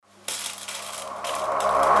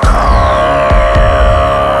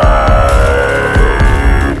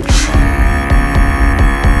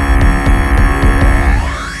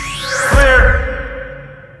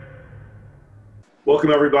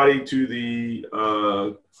everybody to the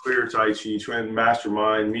Clear Tai Chi Chuan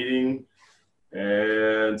Mastermind meeting.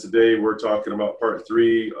 And today we're talking about part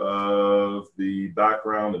 3 of the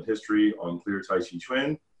background and history on Clear Tai Chi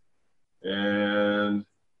Chuan. And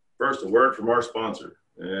first, a word from our sponsor.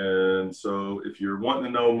 And so if you're wanting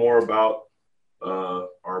to know more about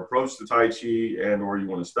our approach to Tai Chi, and or you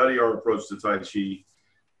want to study our approach to Tai Chi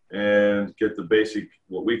and get the basic,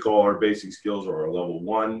 what we call our basic skills, or our level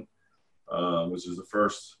 1, which is the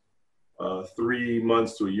first 3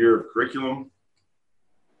 months to a year of curriculum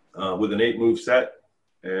with an 8-move set,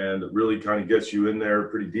 and it really kind of gets you in there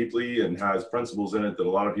pretty deeply and has principles in it that a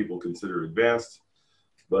lot of people consider advanced,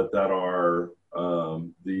 but that are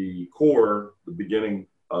the core, the beginning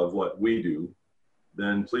of what we do.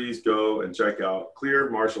 Then please go and check out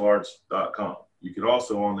clearmartialarts.com. You can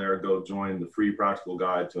also on there go join the free practical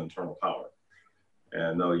guide to internal power,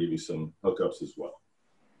 and that'll give you some hookups as well.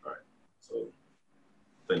 All right, so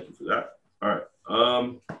thank you for that. All right,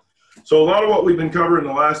 so a lot of what we've been covering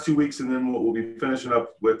the last 2 weeks, and then what we'll be finishing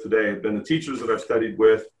up with today, have been the teachers that I've studied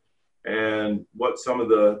with, and what some of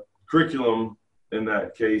the curriculum in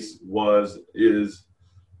that case is,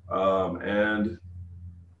 and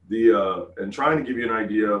trying to give you an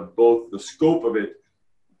idea of both the scope of it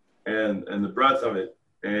and the breadth of it,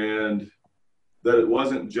 and that it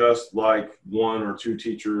wasn't just like 1 or 2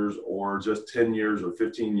 teachers or just 10 years or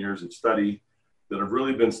 15 years of study, that have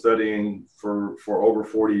really been studying for over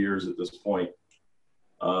 40 years at this point,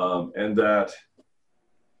 and that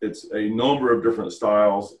it's a number of different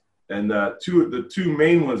styles, and that the two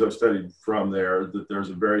main ones I've studied from there, that there's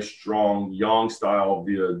a very strong Yang style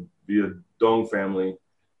via Dong family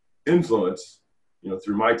influence,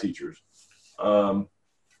 through my teachers, and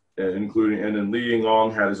then Li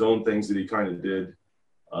Yinglong had his own things that he kind of did,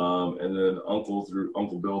 and then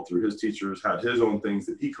Uncle Bill through his teachers had his own things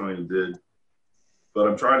that he kind of did. But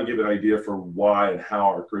I'm trying to give an idea for why and how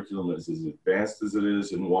our curriculum is as advanced as it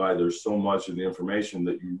is, and why there's so much of the information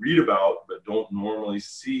that you read about but don't normally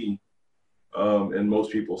see in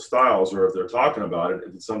most people's styles, or if they're talking about it,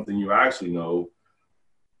 if it's something you actually know,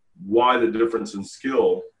 why the difference in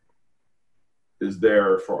skill is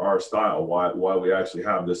there for our style, why we actually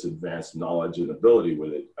have this advanced knowledge and ability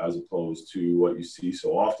with it, as opposed to what you see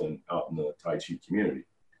so often out in the Tai Chi community,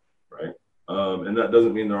 right? And that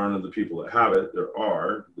doesn't mean there aren't other people that have it. There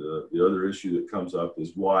are. The other issue that comes up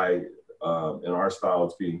is why in our style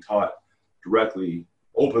it's being taught directly,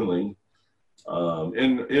 openly,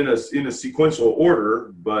 in a sequential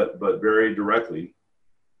order, but very directly,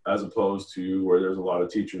 as opposed to where there's a lot of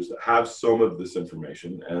teachers that have some of this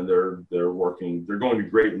information, and they're going to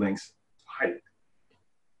great lengths to hide it,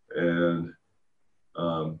 and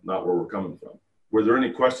not where we're coming from. Were there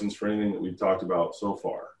any questions for anything that we've talked about so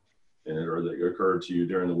far, or that occurred to you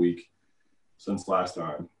during the week since last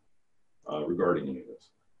time regarding any of this?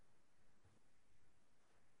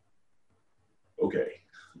 Okay.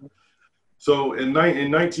 So in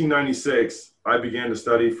 1996, I began to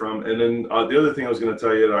study from, and then the other thing I was going to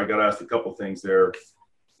tell you, that I got asked a couple things there.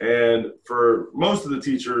 And for most of the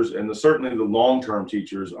teachers, and certainly the long-term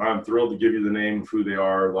teachers, I'm thrilled to give you the name of who they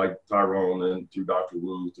are, like Tyrone, and through Dr.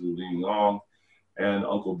 Wu, through Li Yinglong, and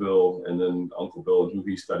Uncle Bill, and then Uncle Bill and who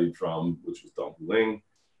he studied from, which was Dong Ling,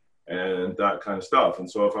 and that kind of stuff. And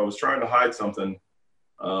so if I was trying to hide something,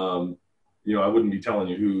 I wouldn't be telling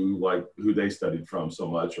you who they studied from so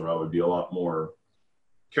much, or I would be a lot more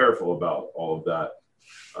careful about all of that.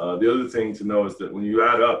 The other thing to know is that when you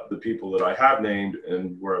add up the people that I have named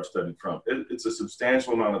and where I've studied from, it's a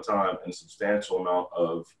substantial amount of time and a substantial amount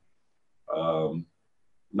of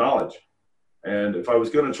knowledge. And if I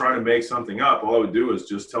was going to try to make something up, all I would do is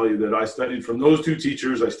just tell you that I studied from those 2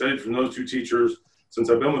 teachers. I studied from those 2 teachers.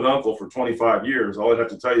 Since I've been with Uncle for 25 years, all I'd have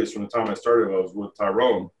to tell you is from the time I started, I was with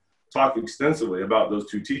Tyrone, talk extensively about those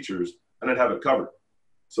 2 teachers, and I'd have it covered.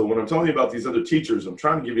 So when I'm telling you about these other teachers, I'm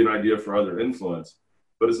trying to give you an idea for other influence,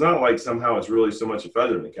 but it's not like somehow it's really so much a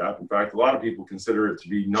feather in the cap. In fact, a lot of people consider it to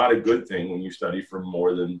be not a good thing when you study from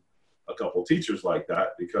more than a couple teachers like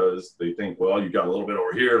that, because they think, well, you got a little bit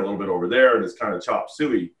over here, a little bit over there, and it's kind of chop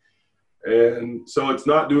suey. And so it's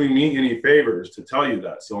not doing me any favors to tell you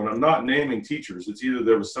that. So when I'm not naming teachers, it's either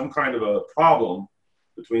there was some kind of a problem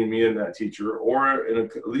between me and that teacher, or in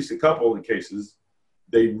at least a couple of the cases,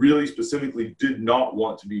 they really specifically did not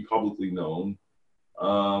want to be publicly known,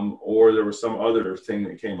 or there was some other thing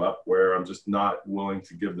that came up where I'm just not willing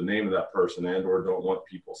to give the name of that person, and or don't want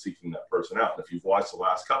people seeking that person out. And if you've watched the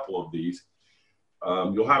last couple of these,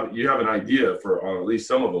 you have an idea for at least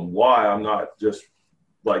some of them why I'm not just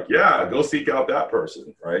like, yeah, go seek out that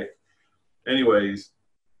person, right? Anyways,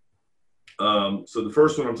 So the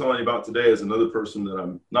first one I'm telling you about today is another person that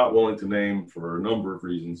I'm not willing to name for a number of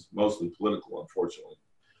reasons, mostly political, unfortunately.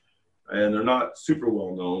 And they're not super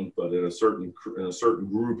well known, but in a certain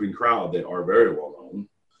group and crowd, they are very well known.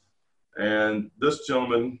 And this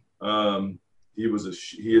gentleman, he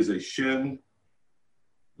is a Shin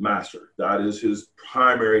master. That is his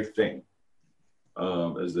primary thing.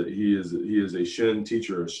 Is that he is a Shin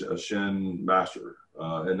teacher, a Shin master,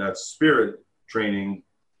 and that's spirit training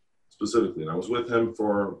specifically. And I was with him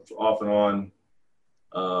for off and on,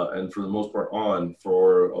 and for the most part on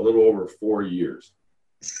for a little over 4 years.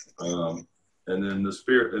 And then the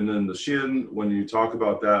spirit, and then the Shin, when you talk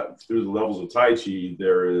about that through the levels of Tai Chi,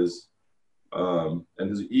 there is, and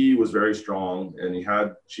his E was very strong, and he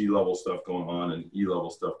had Chi level stuff going on and E level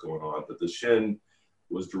stuff going on, but the Shin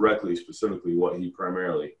was directly, specifically what he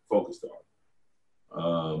primarily focused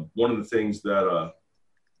on. One of the things that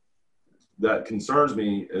that concerns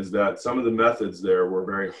me is that some of the methods there were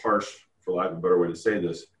very harsh, for lack of a better way to say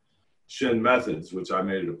this, Shin methods, which I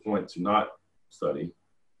made it a point to not study,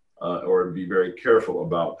 or to be very careful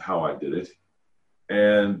about how I did it.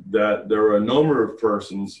 And that there were a number of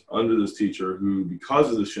persons under this teacher who, because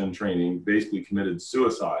of the Shin training, basically committed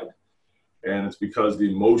suicide. And it's because the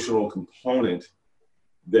emotional component,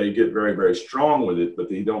 they get very, very strong with it, but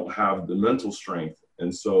they don't have the mental strength.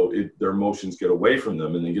 And so their emotions get away from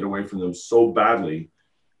them, and they get away from them so badly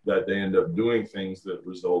that they end up doing things that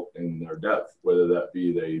result in their death, whether that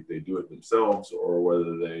be they do it themselves, or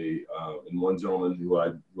whether they, and one gentleman who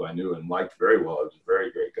I knew and liked very well, he was a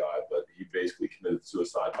very great guy, but he basically committed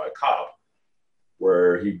suicide by cop,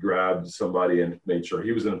 where he grabbed somebody and made sure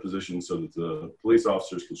he was in a position so that the police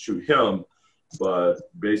officers could shoot him, but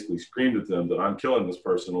basically screamed at them that I'm killing this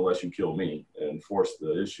person unless you kill me, and forced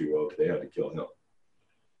the issue of they had to kill him.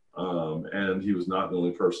 And he was not the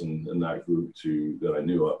only person in that group that I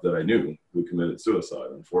knew who committed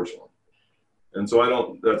suicide, unfortunately. And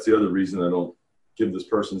so that's the other reason I don't give this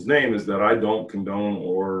person's name, is that I don't condone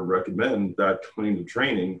or recommend that kind of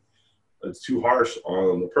training. It's too harsh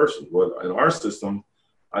on the person. But in our system,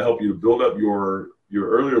 I help you to build up your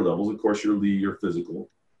earlier levels, of course, your Li, your physical,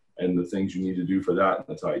 and the things you need to do for that in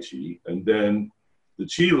the Tai Chi. And then the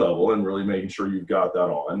Chi level, and really making sure you've got that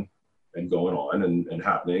on and going on and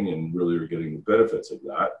happening, and really are getting the benefits of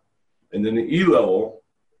that. And then the E level,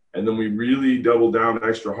 and then we really double down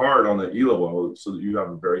extra hard on the E level so that you have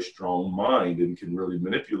a very strong mind and can really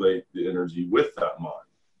manipulate the energy with that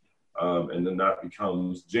mind. And then that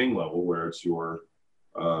becomes Jing level, where it's your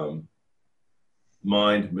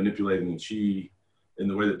mind manipulating the Qi in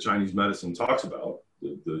the way that Chinese medicine talks about.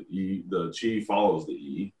 The Qi follows the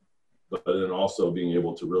E, but then also being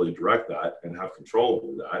able to really direct that and have control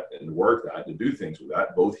over that and work that and do things with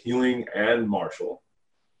that, both healing and martial.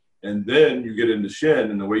 And then you get into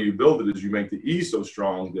Shin, and the way you build it is you make the E so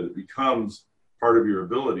strong that it becomes part of your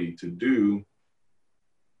ability to do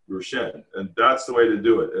your Shin. And that's the way to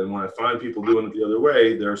do it. And when I find people doing it the other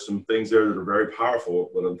way, there are some things there that are very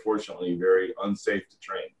powerful, but unfortunately very unsafe to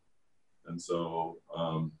train. And so,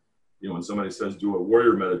 when somebody says do a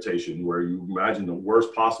warrior meditation where you imagine the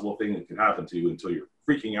worst possible thing that can happen to you until you're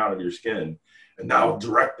freaking out of your skin, and now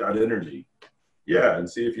direct that energy. Yeah, and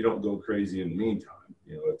see if you don't go crazy in the meantime.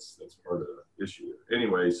 That's part of the issue.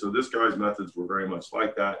 Anyway, so this guy's methods were very much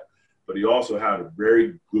like that, but he also had a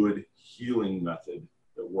very good healing method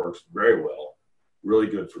that works very well, really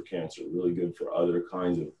good for cancer, really good for other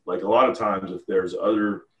kinds of, like a lot of times if there's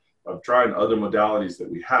I've tried other modalities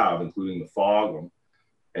that we have, including the fog,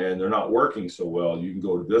 and they're not working so well, you can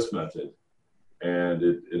go to this method and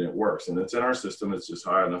it works. And it's in our system. It's just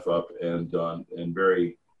high enough up and done, and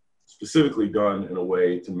very specifically done in a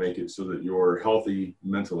way to make it so that you're healthy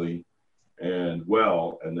mentally and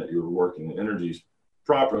well, and that you're working the energies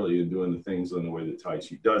properly and doing the things in the way that Tai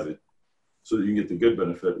Chi does it, so that you can get the good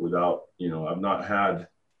benefit without, I've not had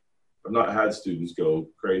students go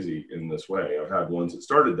crazy in this way. I've had ones that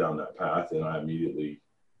started down that path, and I immediately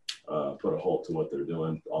put a halt to what they're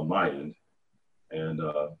doing on my end and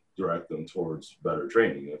direct them towards better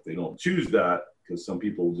training. If they don't choose that, because some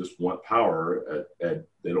people just want power,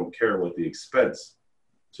 they don't care what the expense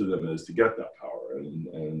to them is to get that power.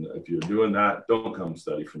 And if you're doing that, don't come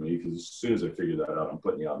study for me, because as soon as I figure that out, I'm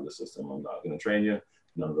putting you out of the system. I'm not going to train you.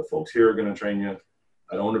 None of the folks here are going to train you.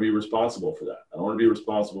 I don't want to be responsible for that. I don't want to be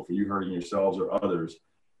responsible for you hurting yourselves or others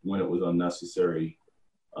when it was unnecessary.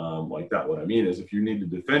 Like that. What I mean is, if you need to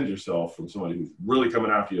defend yourself from somebody who's really coming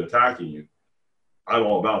after you, attacking you, I'm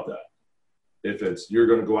all about that. If it's you're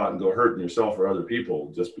going to go out and go hurting yourself or other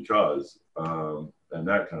people just because, and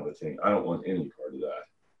that kind of a thing, I don't want any part of that.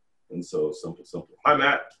 And so simple. Hi,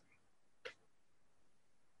 Matt.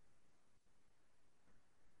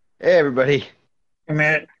 Hey, everybody. Hey,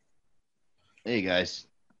 Matt. Hey, guys.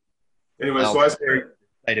 Anyway, I'll so I spare spent,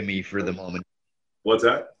 sight of me for the moment. what's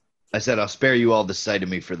that? I said I'll spare you all the sight of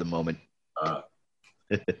me for the moment. Uh,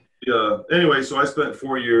 yeah. Anyway, so I spent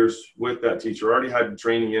 4 years with that teacher. I already had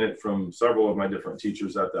training in it from several of my different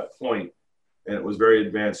teachers at that point, and it was very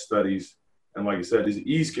advanced studies. And like I said, his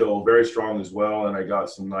E skill very strong as well, and I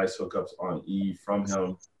got some nice hookups on E from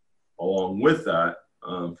him along with that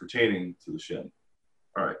pertaining to the shin.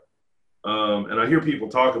 All right. And I hear people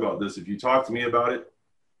talk about this. If you talk to me about it,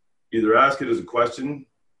 either ask it as a question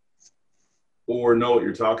or know what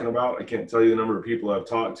you're talking about. I can't tell you the number of people I've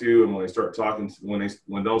talked to, and when they start talking, when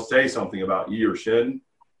they'll say something about E or shin,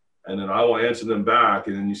 and then I will answer them back,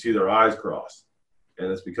 and then you see their eyes cross,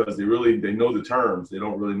 and it's because they know the terms, they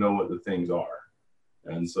don't really know what the things are.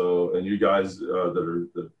 And so, and you guys that are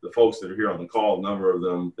the folks that are here on the call, a number of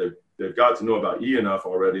them, they've got to know about E enough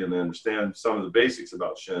already, and they understand some of the basics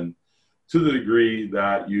about shin to the degree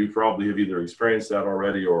that you probably have either experienced that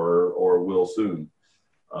already or will soon.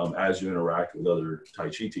 As you interact with other Tai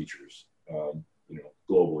Chi teachers,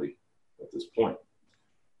 globally at this point.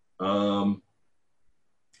 By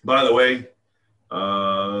the way,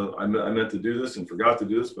 I meant to do this and forgot to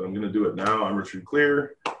do this, but I'm going to do it now. I'm Richard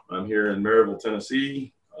Clear. I'm here in Maryville,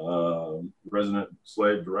 Tennessee, resident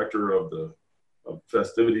slave director of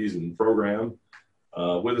festivities and program.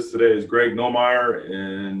 With us today is Greg Nomeyer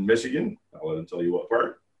in Michigan. I'll let him tell you what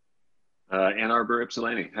part. Ann Arbor,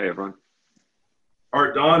 Ypsilanti. Hey, everyone.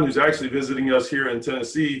 Art Don, who's actually visiting us here in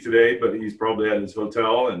Tennessee today, but he's probably at his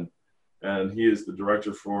hotel, and he is the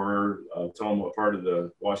director for, tell him what part of the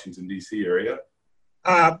Washington, D.C. area.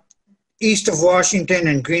 East of Washington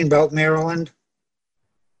and Greenbelt, Maryland.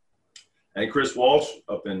 And Chris Walsh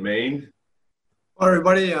up in Maine. Hello,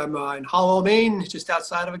 everybody. I'm in Hallowell, Maine, just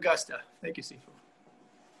outside of Augusta. Thank you, Steve.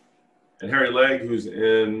 And Harry Legg, who's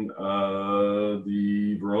in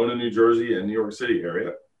the Verona, New Jersey, and New York City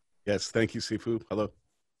area. Yes, thank you, Sifu. Hello.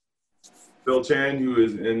 Phil Chan, who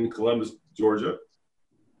is in Columbus, Georgia.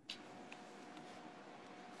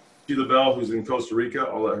 Sheila Bell, who's in Costa Rica.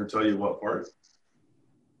 I'll let her tell you what part.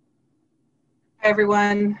 Hi,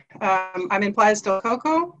 everyone. I'm in Playa del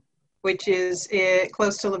Coco, which is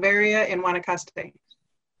close to Liberia in Guanacaste.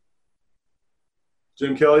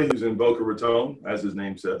 Jim Kelly, who's in Boca Raton, as his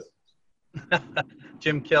name says.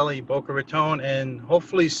 Jim Kelly, Boca Raton, and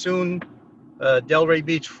hopefully soon Delray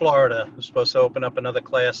Beach, Florida. We're supposed to open up another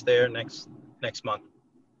class there next month.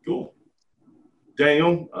 Cool.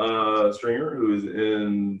 Daniel Stringer, who is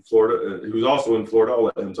in Florida, who's also in Florida. I'll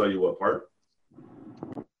let him tell you what part.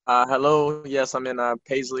 Hello. Yes, I'm in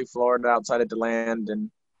Paisley, Florida, outside of DeLand, and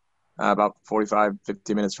about 45,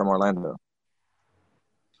 50 minutes from Orlando.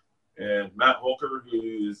 And Matt Holker,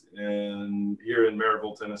 who is here in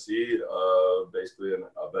Maryville, Tennessee, basically in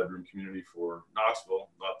a bedroom community for Knoxville.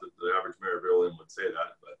 Not that the average Maryvillian would say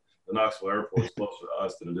that, but the Knoxville airport is closer to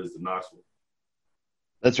us than it is to Knoxville.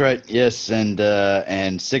 That's right. Yes,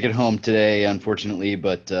 and sick at home today, unfortunately,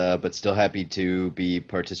 but still happy to be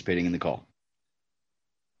participating in the call.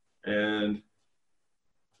 And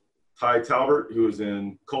Ty Talbert, who is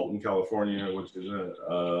in Colton, California, which is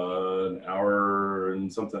an hour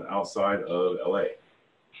and something outside of LA.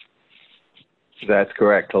 That's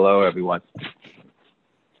correct. Hello, everyone.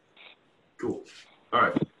 Cool. All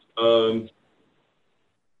right.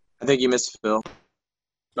 I think you missed Phil.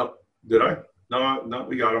 No, did I? No,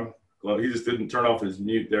 we got him. Well, he just didn't turn off his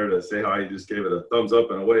mute there to say hi. He just gave it a thumbs up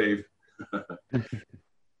and a wave.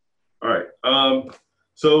 All right.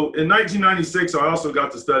 So in 1996, I also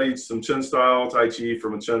got to study some Chen style Tai Chi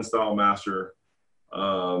from a Chen style master.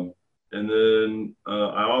 And then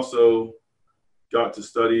I also got to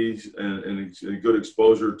study and a good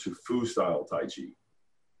exposure to Fu style Tai Chi.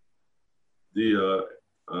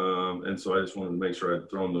 And so I just wanted to make sure I had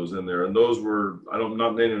thrown those in there. And those were, I'm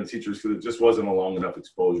not naming the teachers because it just wasn't a long enough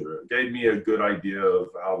exposure. It gave me a good idea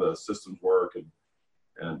of how the systems work and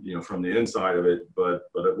from the inside of it, but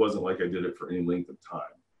it wasn't like I did it for any length of time.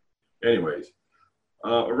 Anyways,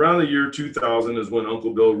 around the year 2000 is when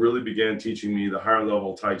Uncle Bill really began teaching me the higher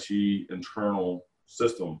level Tai Chi internal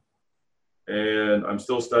system. And I'm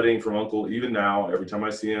still studying from Uncle even now. Every time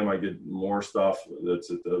I see him, I get more stuff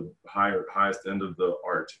that's at the highest end of the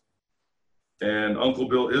art. And Uncle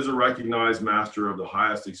Bill is a recognized master of the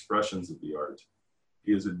highest expressions of the art.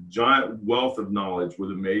 He is a giant wealth of knowledge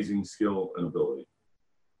with amazing skill and ability.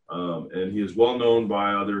 And he is well known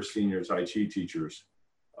by other senior Tai Chi teachers,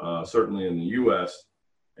 certainly in the US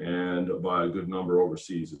and by a good number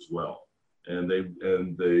overseas as well. And he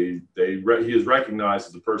is recognized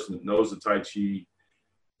as a person that knows the Tai Chi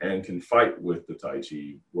and can fight with the Tai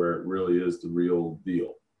Chi, where it really is the real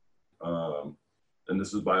deal. And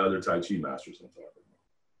this is by other Tai Chi masters I'm talking about.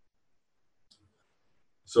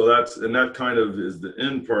 So that kind of is the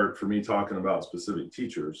end part for me talking about specific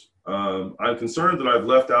teachers. I'm concerned that I've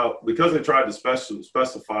left out, because I tried to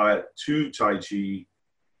specify it to Tai Chi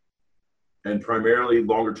and primarily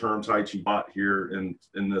longer term Tai Chi bot here in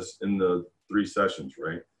the 3 sessions,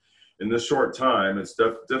 right? In this short time, it's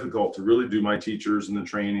difficult to really do my teachers and the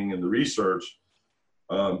training and the research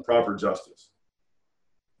proper justice.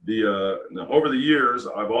 Now, over the years,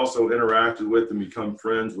 I've also interacted with and become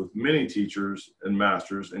friends with many teachers and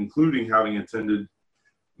masters, including having attended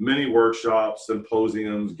many workshops,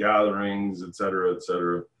 symposiums, gatherings, et cetera, et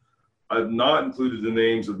cetera. I've not included the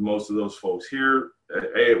names of most of those folks here.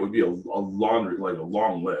 It would be a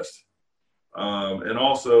long list. And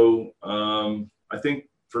also, I think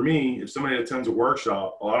for me, if somebody attends a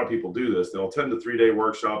workshop, a lot of people do this. They'll attend a 3-day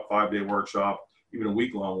workshop, 5-day workshop, even a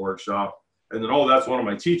week-long workshop. And then, oh, that's one of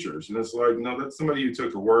my teachers. And it's like, no, that's somebody you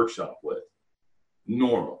took a workshop with.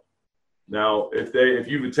 Normal. Now, if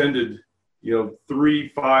you've attended, 3,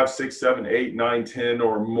 5, 6, 7, 8, 9, 10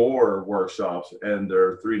 or more workshops, and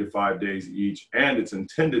they're 3 to 5 days each, and it's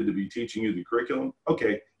intended to be teaching you the curriculum,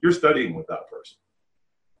 okay, you're studying with that person.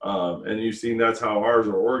 And you've seen that's how ours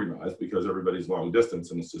are organized, because everybody's long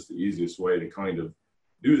distance, and it's just the easiest way to kind of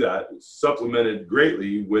do that, supplemented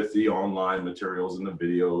greatly with the online materials and the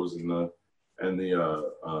videos and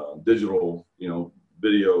the digital,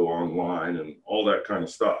 video online and all that kind of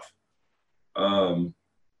stuff.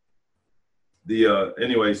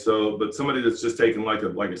 Anyway, but somebody that's just taken like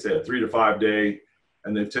I say, a 3 to 5 day,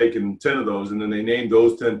 and they've taken 10 of those, and then they named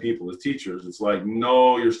those 10 people as teachers. It's like,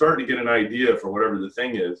 no, you're starting to get an idea for whatever the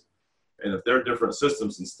thing is. And if they're different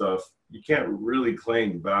systems and stuff, you can't really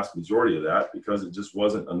claim the vast majority of that, because it just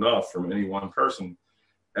wasn't enough from any one person.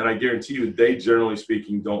 And I guarantee you, they generally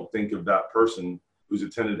speaking don't think of that person who's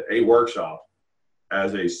attended a workshop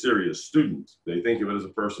as a serious student. They think of it as a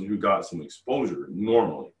person who got some exposure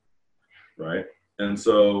normally, right? And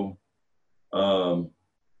so I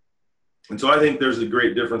think there's a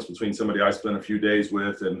great difference between somebody I spent a few days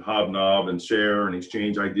with and hobnob and share and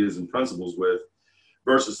exchange ideas and principles with,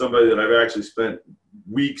 versus somebody that I've actually spent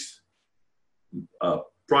weeks,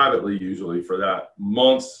 privately usually for that,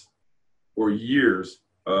 months or years,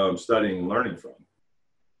 studying and learning from.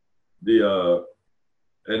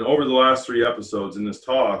 And over the last 3 episodes in this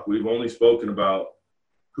talk, we've only spoken about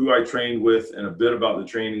who I trained with and a bit about the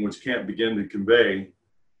training, which can't begin to convey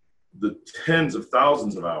the tens of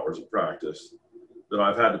thousands of hours of practice that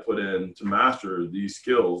I've had to put in to master these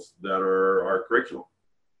skills that are our curriculum.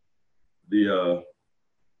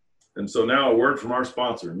 And so now a word from our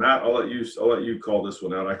sponsor. Matt, I'll let you call this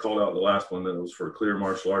one out. I called out the last one that was for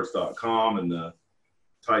clearmartialarts.com and the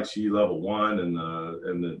Tai Chi level 1, and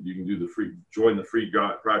you can do join the free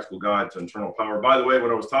practical guide to internal power. By the way,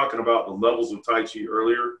 when I was talking about the levels of Tai Chi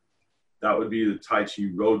earlier, that would be the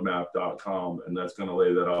taichiroadmap.com, and that's going to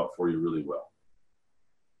lay that out for you really well.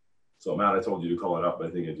 So Matt, I told you to call it out, but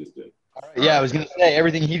I think I just did. Yeah, I was going to say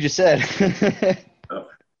everything you just said.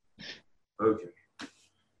 Okay.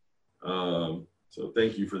 So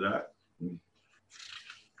thank you for that.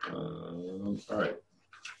 All right.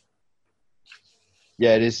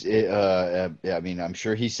 Yeah, it is. I mean, I'm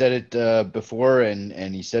sure he said it before,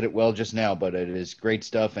 and he said it well just now. But it is great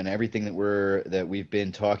stuff, and everything that we've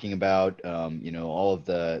been talking about. All of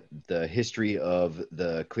the history of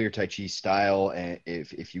the Clear Tai Chi style, and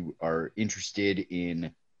if you are interested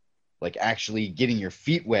in like actually getting your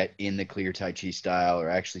feet wet in the Clear Tai Chi style, or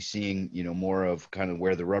actually seeing more of kind of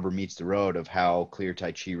where the rubber meets the road of how Clear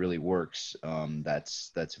Tai Chi really works,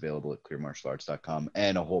 that's available at clearmartialarts.com,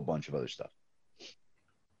 and a whole bunch of other stuff.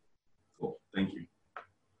 Cool. Thank you.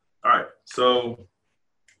 All right. So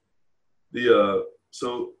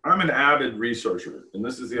so I'm an avid researcher, and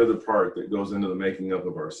this is the other part that goes into the making up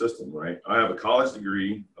of our system, right? I have a college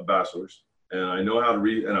degree, a bachelor's, and I know how to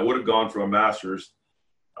read, and I would have gone for a master's,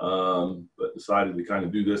 but decided to kind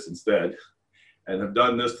of do this instead, and have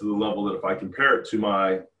done this to the level that if I compare it to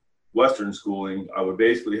my Western schooling, I would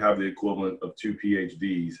basically have the equivalent of 2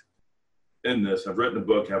 PhDs in this. I've written a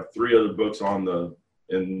book, have 3 other books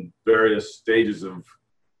in various stages of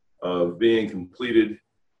being completed.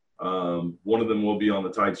 One of them will be on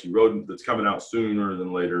the Tai Chi Road, that's coming out sooner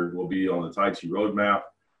than later, will be on the Tai Chi Roadmap.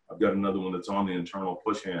 I've got another one that's on the internal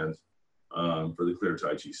push hands for the Clear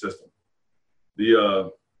Tai Chi system.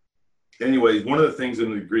 Anyways, one of the things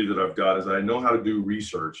in the degree that I've got is I know how to do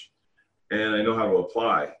research, and I know how to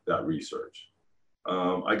apply that research.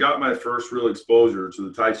 I got my first real exposure to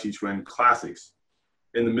the Tai Chi Chuan classics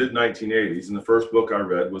in the mid-1980s, and the first book I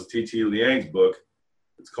read was T.T. Liang's book,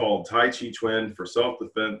 It's called Tai Chi Chuan for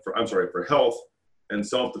self-defense, for health and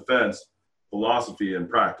self-defense philosophy and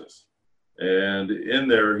practice. And in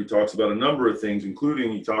there, he talks about a number of things,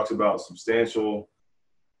 including he talks about substantial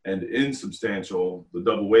and insubstantial, the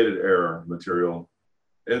double-weighted error material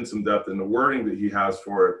in some depth. And the wording that he has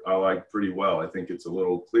for it, I like pretty well. I think it's a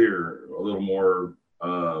little clearer, a little more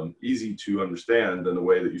easy to understand than the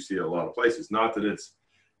way that you see it a lot of places. Not that it's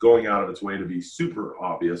going out of its way to be super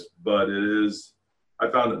obvious, but it is, I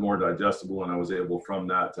found it more digestible, and I was able from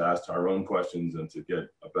that to ask our own questions and to get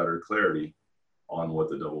a better clarity on what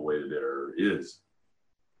the double-weighted error is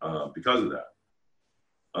because of that.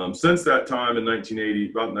 Since that time in 1980,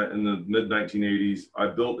 about in the mid-1980s, I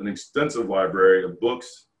built an extensive library of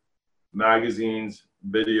books, magazines,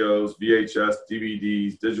 videos, VHS,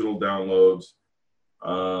 DVDs, digital downloads,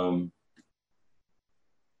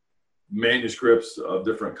 manuscripts of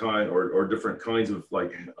different kind or different kinds of,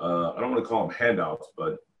 like, I don't want to call them handouts,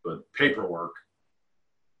 but paperwork,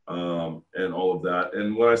 and all of that.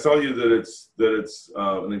 And when I tell you that it's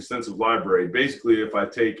an extensive library, basically if I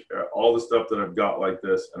take all the stuff that I've got like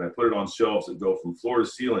this and I put it on shelves that go from floor to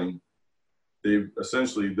ceiling, they've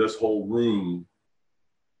essentially this whole room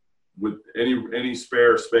with any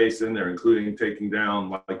spare space in there, including taking down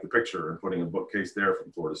like the picture and putting a bookcase there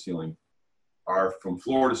from floor to ceiling, are from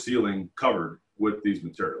floor to ceiling covered with these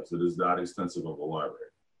materials. It is that extensive of a library.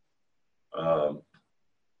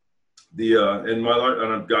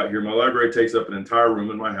 And I've got here, my library takes up an entire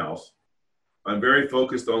room in my house. I'm very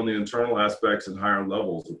focused on the internal aspects and higher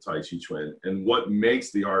levels of Tai Chi Chuan and what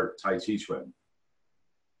makes the art Tai Chi Chuan.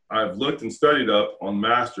 I've looked and studied up on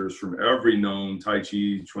masters from every known Tai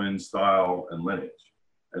Chi Chuan style and lineage.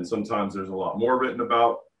 And sometimes there's a lot more written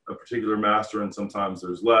about a particular master, and sometimes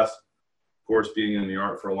there's less. Of course, being in the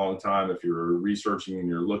art for a long time, if you're researching and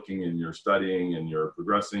you're looking and you're studying and you're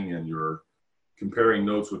progressing and you're comparing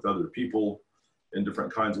notes with other people in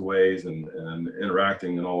different kinds of ways and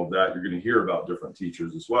interacting and all of that, you're going to hear about different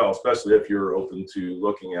teachers as well, especially if you're open to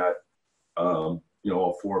looking at,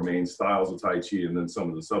 all four main styles of Tai Chi and then some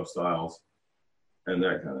of the sub-styles and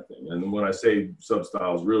that kind of thing. And when I say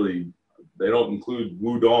sub-styles, really, they don't include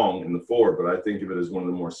Wudong in the four, but I think of it as one of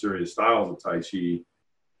the more serious styles of Tai Chi.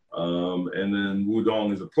 And then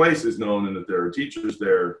Wudong as a place is known in that there are teachers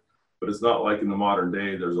there, but it's not like in the modern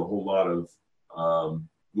day, there's a whole lot of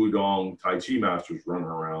Wudong Tai Chi masters running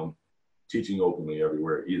around teaching openly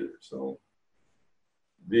everywhere either. So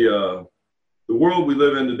the world we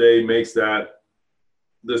live in today makes that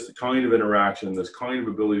this kind of interaction, this kind of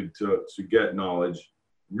ability to get knowledge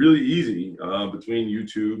really easy between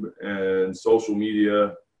YouTube and social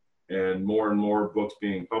media and more books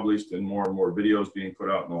being published and more videos being put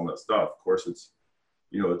out and all that stuff. Of course, it's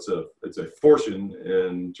a fortune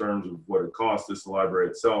in terms of what it costs. This library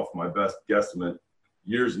itself, my best guesstimate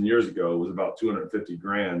years and years ago was about 250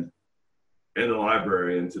 grand in the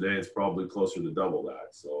library, and today it's probably closer to double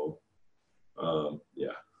that. So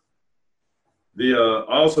yeah. I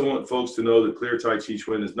also want folks to know that Clear Tai Chi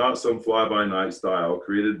Chuan is not some fly-by-night style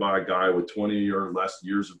created by a guy with 20 or less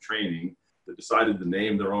years of training that decided to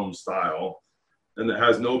name their own style and that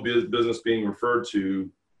has no business being referred to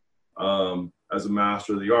as a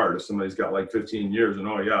master of the art. If somebody's got like 15 years and,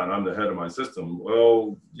 oh yeah, and I'm the head of my system,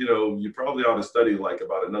 well, you probably ought to study like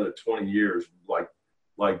about another 20 years, like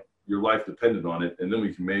your life depended on it, and then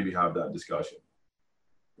we can maybe have that discussion.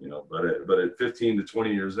 But at 15 to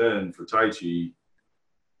 20 years in for Tai Chi,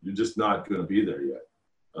 you're just not going to be there yet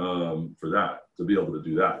for that, to be able to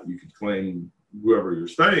do that. You could claim whoever you're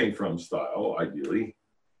studying from style, ideally,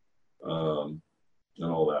 and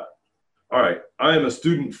all that. All right, I am a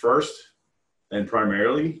student first and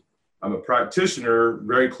primarily. I'm a practitioner,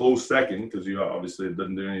 very close second, because obviously it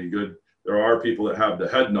doesn't do any good. There are people that have the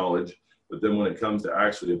head knowledge, but then when it comes to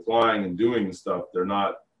actually applying and doing the stuff, they're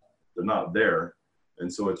not there.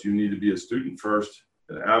 And so you need to be a student first,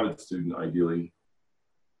 an avid student ideally,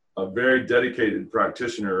 a very dedicated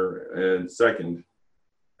practitioner and second.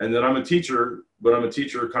 And then I'm a teacher, but I'm a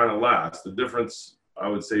teacher kind of last. The difference, I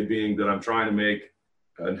would say, being that I'm trying to make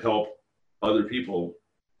and help other people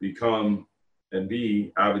become and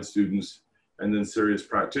be avid students and then serious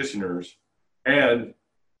practitioners. And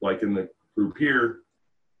like in the group here,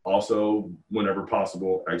 also, whenever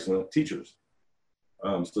possible, excellent teachers.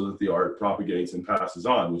 So that the art propagates and passes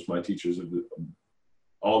on, which my teachers,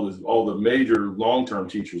 all the major long-term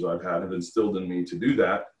teachers I've had have instilled in me to do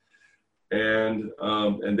that. And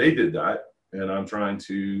they did that, and I'm trying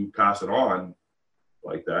to pass it on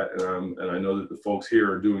like that. And I know that the folks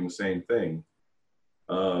here are doing the same thing.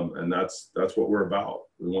 And that's what we're about.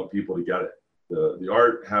 We want people to get it. The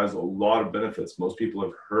art has a lot of benefits. Most people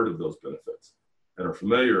have heard of those benefits. and are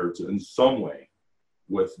familiar in some way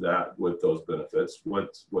with that, with those benefits.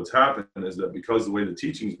 What's happened is that because the way the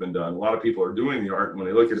teaching's been done, a lot of people are doing the art, and when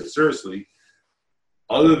they look at it seriously,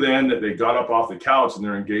 other than that they got up off the couch and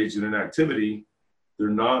they're engaged in an activity, they're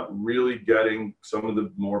not really getting some of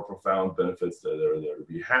the more profound benefits that are there to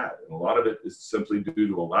be had. And a lot of it is simply due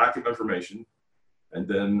to a lack of information and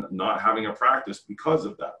then not having a practice because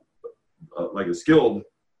of that, like a skilled,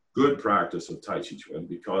 good practice of Tai Chi Chuan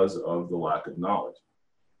because of the lack of knowledge.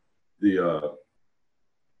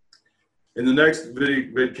 In the next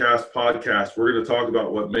vidcast podcast, we're going to talk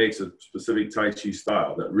about what makes a specific Tai Chi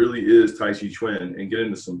style that really is Tai Chi Chuan and get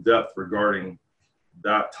into some depth regarding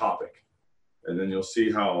that topic. And then you'll see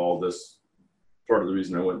how all this, part of the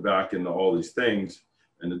reason I went back into all these things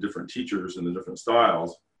and the different teachers and the different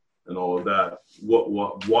styles and all of that,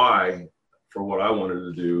 why, for what I wanted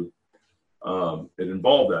to do, it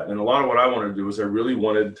involved that. And a lot of what I wanted to do is I really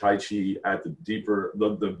wanted Tai Chi at the deeper,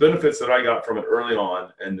 the benefits that I got from it early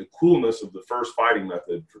on and the coolness of the first fighting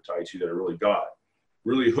method for Tai Chi that I really got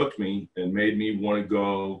really hooked me and made me want to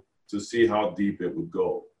go to see how deep it would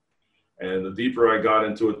go. And the deeper I got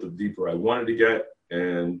into it, the deeper I wanted to get.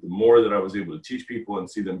 And the more that I was able to teach people and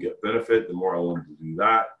see them get benefit, the more I wanted to do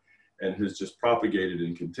that. And has just propagated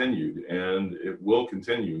and continued. And it will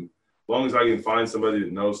continue. As long as I can find somebody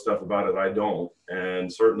that knows stuff about it, I don't.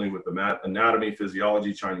 And certainly with the anatomy,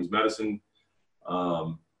 physiology, Chinese medicine,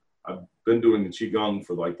 I've been doing the Qigong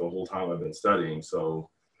for like the whole time I've been studying. So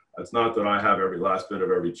it's not that I have every last bit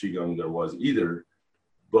of every Qigong there was either,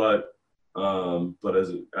 but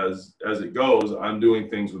as it goes, I'm doing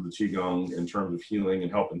things with the Qigong in terms of healing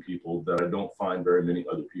and helping people that I don't find very many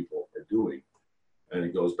other people are doing. And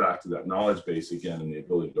it goes back to that knowledge base again and the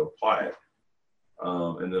ability to apply it.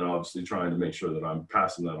 And then obviously trying to make sure that I'm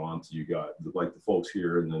passing that on to you guys, like the folks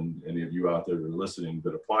here, and then any of you out there that are listening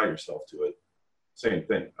that apply yourself to it. Same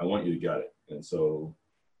thing. I want you to get it. And so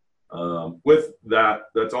with that,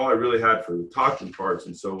 that's all I really had for the talking parts.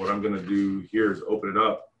 And so what I'm going to do here is open it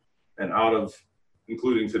up, and out of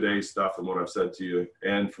including today's stuff and what I've said to you,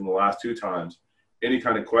 and from the last two times, any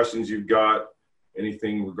kind of questions you've got,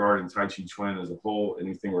 anything regarding Tai Chi Chuan as a whole,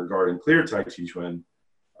 anything regarding clear Tai Chi Chuan,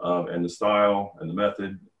 and the style and the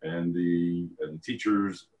method and the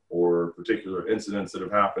teachers or particular incidents that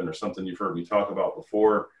have happened or something you've heard me talk about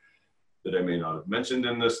before that I may not have mentioned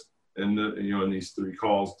in this, in these three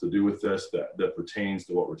calls to do with this that pertains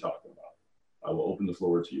to what we're talking about. I will open the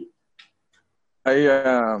floor to you.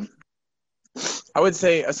 I would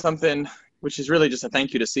say something which is really just a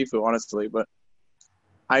thank you to Sifu, honestly, but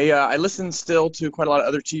I listen still to quite a lot of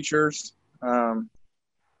other teachers,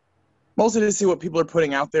 mostly to see what people are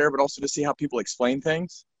putting out there, but also to see how people explain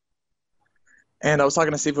things. And I was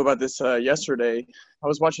talking to Sifu about this yesterday. I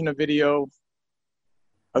was watching a video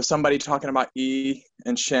of somebody talking about Yi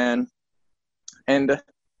and Shen, and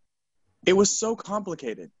it was so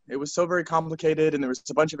complicated. It was so very complicated, and there was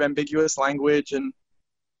a bunch of ambiguous language, and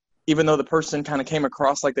even though the person kind of came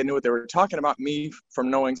across like they knew what they were talking about, me, from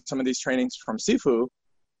knowing some of these trainings from Sifu,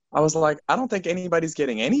 I was like, I don't think anybody's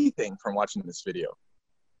getting anything from watching this video.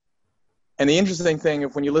 And the interesting thing,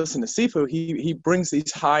 if when you listen to Sifu, he brings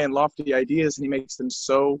these high and lofty ideas and he makes them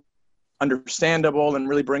so understandable and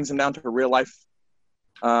really brings them down to real life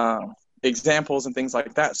examples and things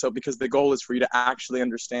like that. So because the goal is for you to actually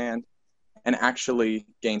understand and actually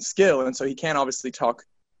gain skill. And so he can't obviously talk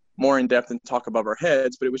more in depth and talk above our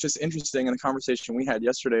heads, but it was just interesting. And the conversation we had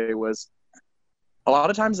yesterday was a lot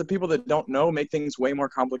of times the people that don't know make things way more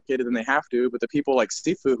complicated than they have to, but the people like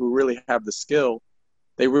Sifu who really have the skill,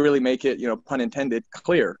 they really make it, pun intended,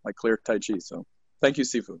 clear, like clear Tai Chi. So thank you,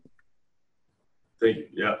 Sifu. Thank you.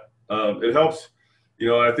 Yeah. It helps.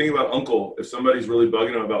 I think about Uncle, if somebody's really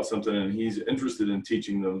bugging him about something and he's interested in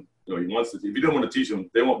teaching them, he wants to, if you don't want to teach them,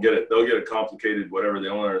 they won't get it. They'll get it complicated, whatever they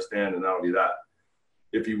don't understand, and that'll be that.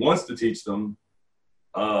 If he wants to teach them,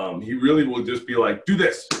 he really will just be like, do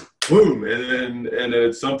this, boom. And then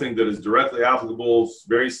it's something that is directly applicable,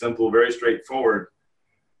 very simple, very straightforward.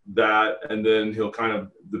 And then he'll kind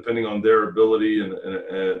of, depending on their ability and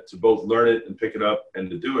to both learn it and pick it up and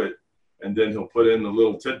to do it, and then he'll put in the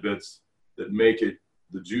little tidbits that make it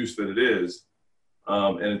the juice that it is.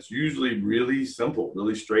 And it's usually really simple,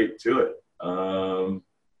 really straight to it. And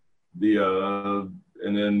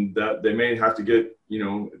then that they may have to get,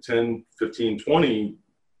 10, 15, 20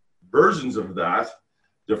 versions of that,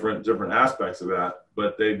 different aspects of that,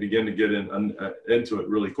 but they begin to get into it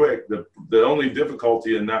really quick. The only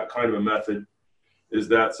difficulty in that kind of a method is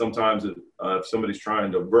that sometimes if somebody's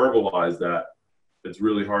trying to verbalize that, it's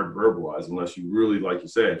really hard to verbalize unless you really, like you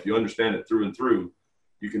say, if you understand it through and through,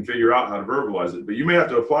 you can figure out how to verbalize it. But you may have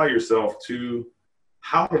to apply yourself to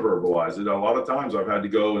how to verbalize it. A lot of times I've had to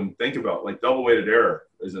go and think about, like, double weighted error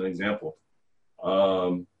is an example.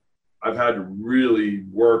 I've had to really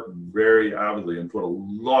work very avidly and put a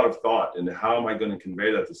lot of thought into how am I going to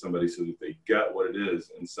convey that to somebody so that they get what it is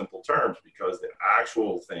in simple terms, because the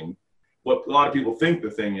actual thing, what a lot of people think the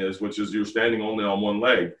thing is, which is you're standing only on one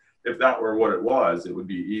leg. If that were what it was, it would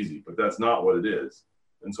be easy, but that's not what it is.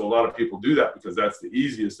 And so a lot of people do that because that's the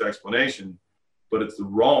easiest explanation, but it's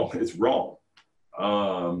wrong.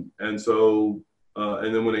 And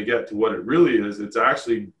then when they get to what it really is, it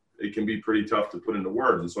can be pretty tough to put into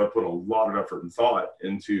words. And so I put a lot of effort and thought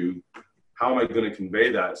into how am I going to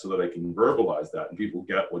convey that so that I can verbalize that and people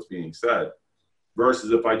get what's being said,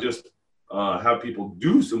 versus if I just have people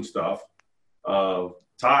do some stuff.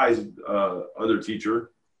 Ty's other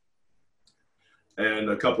teacher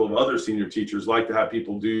and a couple of other senior teachers like to have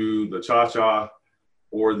people do the cha-cha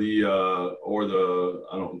or the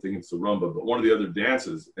I don't think it's the rumba, but one of the other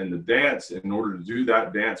dances. And the dance, in order to do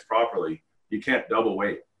that dance properly, you can't double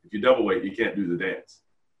weight. If you double weight, you can't do the dance.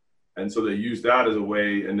 And so they use that as a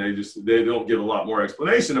way, and they don't give a lot more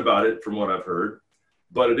explanation about it from what I've heard,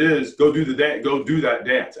 but it is go do that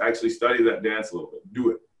dance, actually study that dance a little bit,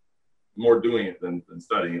 do it. More doing it than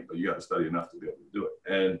studying it, but you got to study enough to be able to do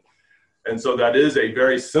it. And so that is a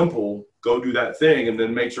very simple, go do that thing and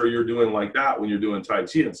then make sure you're doing like that when you're doing Tai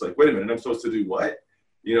Chi. And it's like, wait a minute, I'm supposed to do what?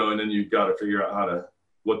 And then you've got to figure out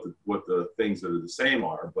what the things that are the same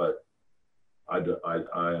are. But I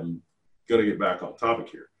am going to get back on topic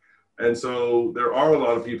here. And so there are a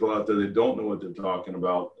lot of people out there that don't know what they're talking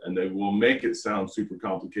about, and they will make it sound super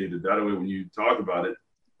complicated. That way, when you talk about it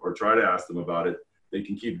or try to ask them about it, they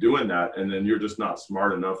can keep doing that, and then you're just not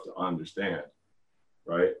smart enough to understand,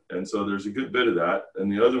 right? And so there's a good bit of that. And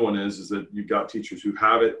the other one is that you've got teachers who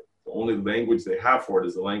have it. The only language they have for it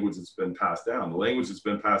is the language that's been passed down. The language that's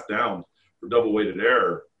been passed down for double-weighted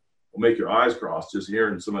error will make your eyes cross just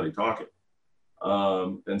hearing somebody talking.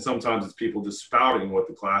 And sometimes it's people just spouting what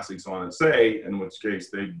the classics on it say, in which case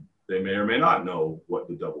they may or may not know what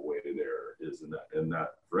the double-weighted error is in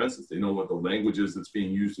that. For instance, they know what the language is that's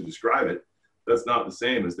being used to describe it. That's not the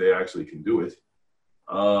same as they actually can do it.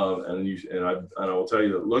 And I will tell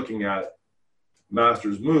you that looking at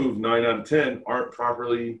Masters move, 9 out of 10 aren't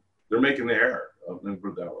properly, they're making the error. Let me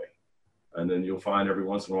put it that way. And then you'll find every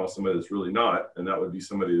once in a while somebody that's really not, and that would be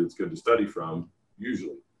somebody that's good to study from,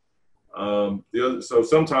 usually. So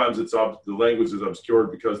sometimes the language is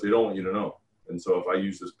obscured because they don't want you to know. And so if I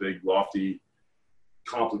use this big, lofty,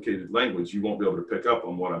 complicated language, you won't be able to pick up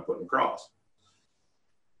on what I'm putting across.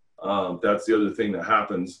 That's the other thing that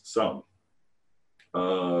happens some.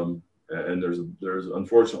 And there's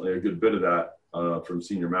unfortunately a good bit of that from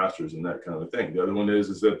senior masters and that kind of thing. The other one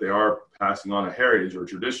is that they are passing on a heritage or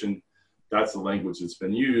tradition. That's the language that's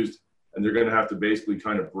been used. And they're going to have to basically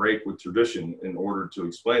kind of break with tradition in order to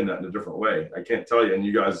explain that in a different way. I can't tell you, and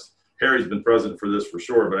you guys, Harry's been present for this for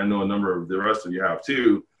sure, but I know a number of the rest of you have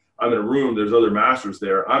too. I'm in a room, there's other masters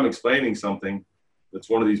there. I'm explaining something that's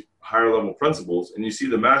one of these higher level principles, and you see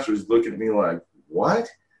the masters looking at me like, what?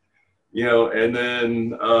 And then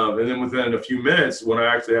within a few minutes, when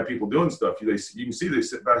I actually have people doing stuff, you can see they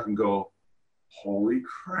sit back and go, holy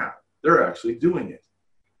crap, they're actually doing it.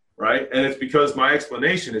 Right? And it's because my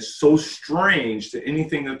explanation is so strange to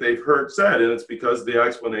anything that they've heard said. And it's because the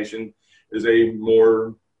explanation is a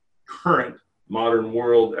more current modern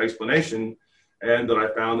world explanation. And that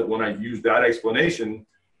I found that when I use that explanation,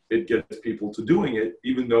 it gets people to doing it,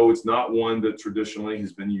 even though it's not one that traditionally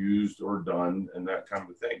has been used or done and that kind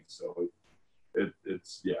of a thing. So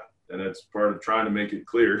it's yeah. And it's part of trying to make it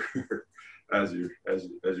clear as you're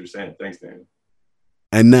saying. Thanks, Daniel.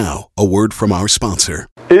 And now, a word from our sponsor.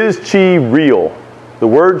 Is qi real? The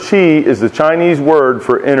word qi is the Chinese word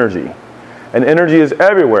for energy. And energy is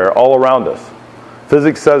everywhere, all around us.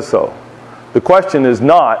 Physics says so. The question is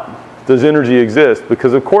not, does energy exist?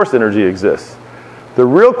 Because of course energy exists. The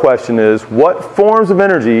real question is, what forms of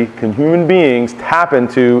energy can human beings tap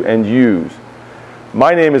into and use?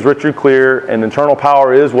 My name is Richard Clear, and internal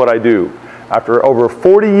power is what I do. After over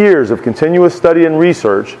 40 years of continuous study and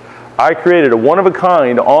research, I created a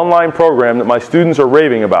one-of-a-kind online program that my students are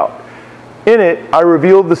raving about. In it, I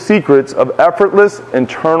revealed the secrets of effortless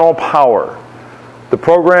internal power. The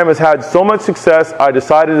program has had so much success, I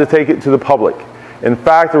decided to take it to the public. In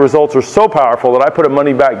fact, the results are so powerful that I put a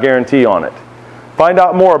money-back guarantee on it. Find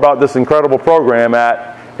out more about this incredible program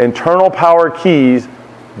at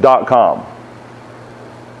internalpowerkeys.com.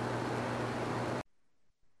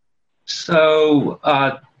 So,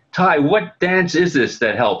 Ty, what dance is this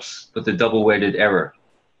that helps with the double-weighted error?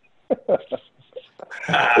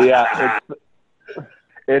 Yeah,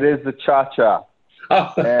 it is the cha-cha.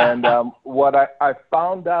 And what I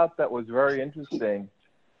found out that was very interesting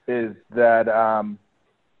is that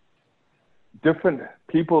different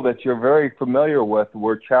people that you're very familiar with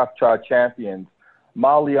were cha-cha champions.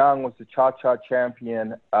 Ma Liang was the cha-cha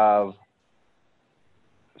champion of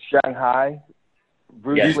Shanghai.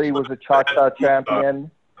 Bruce Lee was a cha-cha champion.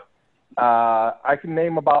 I can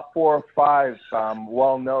name about 4 or 5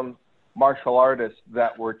 well-known martial artists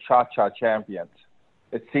that were cha-cha champions.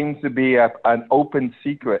 It seems to be an open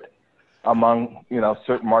secret among,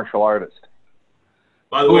 certain martial artists.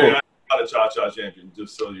 By the way, I'm not a cha-cha champion,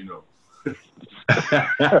 just so you know.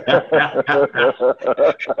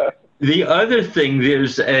 The other thing,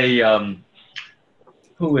 there's a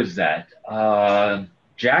who is that?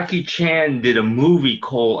 Jackie Chan did a movie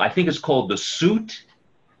called, I think it's called The Suit,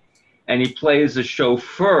 and he plays a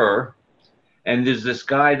chauffeur, and there's this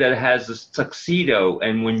guy that has this tuxedo,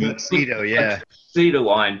 and when you put the tuxedo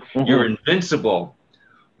on, you're invincible.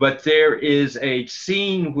 But there is a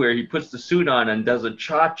scene where he puts the suit on and does a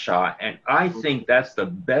cha-cha, and I think that's the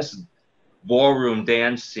best ballroom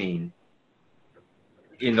dance scene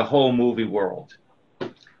in the whole movie world.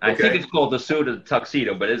 I think it's called The Suit of the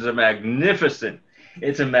Tuxedo, but it's a magnificent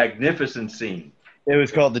scene. It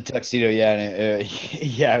was called The Tuxedo, yeah. And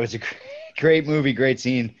it was a great movie, great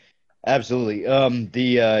scene. Absolutely. And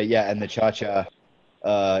the cha-cha,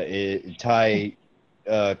 Ty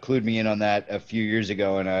clued me in on that a few years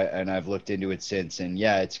ago, and I've looked into it since. And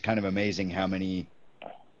yeah, it's kind of amazing how many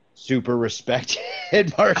super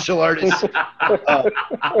respected martial artists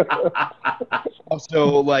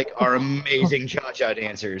also are amazing cha-cha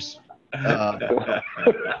dancers.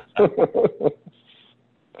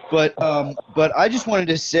 But I just wanted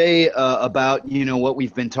to say about what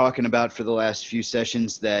we've been talking about for the last few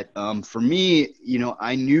sessions, that for me,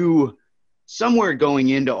 I knew somewhere going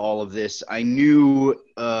into all of this, I knew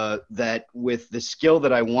that with the skill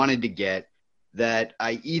that I wanted to get, that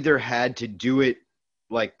I either had to do it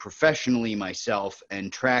professionally myself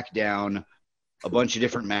and track down a bunch of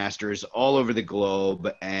different masters all over the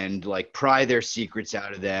globe and pry their secrets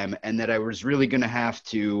out of them, and that I was really going to have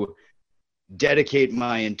to dedicate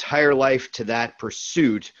my entire life to that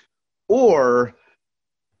pursuit, or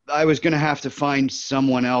I was going to have to find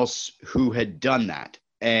someone else who had done that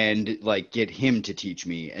and get him to teach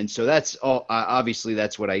me. And so that's all, obviously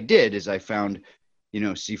that's what I did, is I found,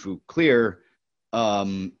 Sifu Clear,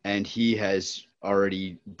 and he has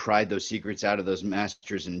already pried those secrets out of those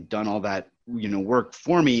masters and done all that, work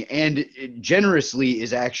for me, and generously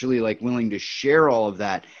is actually willing to share all of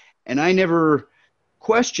that. And I never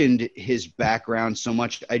questioned his background so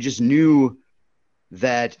much. I just knew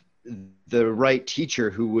that the right teacher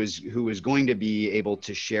who was going to be able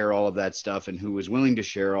to share all of that stuff and who was willing to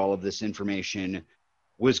share all of this information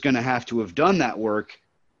was going to have to have done that work.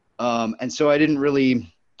 And so I didn't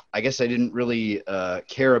really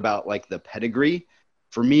care about the pedigree.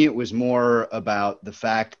 For me, it was more about the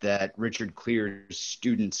fact that Richard Clear's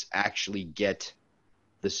students actually get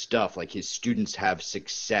the stuff, his students have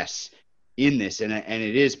success in this. And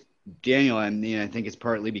it is, Daniel, I think it's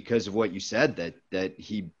partly because of what you said, that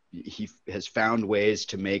he has found ways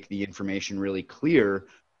to make the information really clear.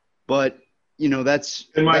 But that's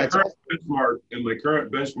current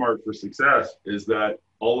benchmark for success is that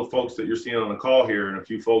all the folks that you're seeing on the call here, and a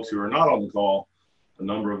few folks who are not on the call, a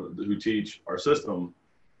number of who teach our system,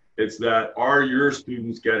 it's that, are your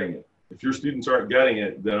students getting it? If your students aren't getting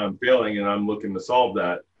it, then I'm failing, and I'm looking to solve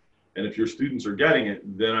that. And if your students are getting it,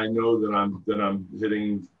 then I know that I'm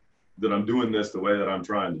doing this the way that I'm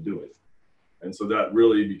trying to do it. And so that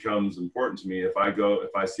really becomes important to me. If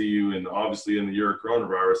I see you, and obviously in the year of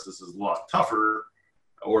coronavirus, this is a lot tougher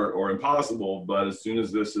or impossible, but as soon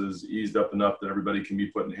as this is eased up enough that everybody can be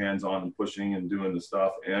putting hands on and pushing and doing the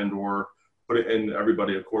stuff, and or put it in,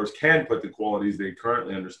 everybody of course can put the qualities they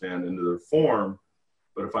currently understand into their form.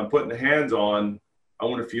 But if I'm putting the hands on, I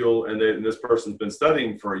want to feel, and this person's been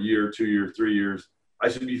studying for a year, 2 years, 3 years, I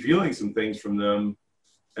should be feeling some things from them.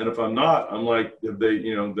 And if I'm not, I'm like, have they,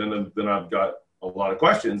 then I've got a lot of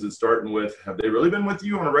questions. It's starting with, have they really been with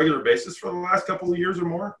you on a regular basis for the last couple of years or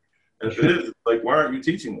more? And if it is, why aren't you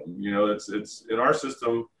teaching them? It's in our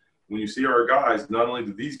system, when you see our guys, not only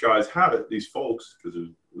do these guys have it, these folks, because there's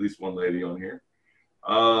at least one lady on here,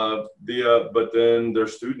 but then their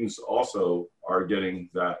students also are getting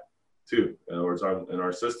that too. In other words, in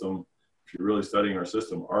our system, if you're really studying our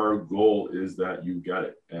system, our goal is that you get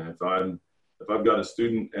it. And if I've got a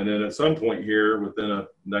student, and then at some point here within the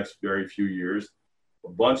next very few years, a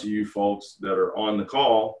bunch of you folks that are on the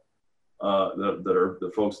call, that are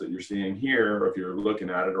the folks that you're seeing here, or if you're looking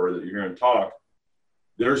at it or that you're hearing talk,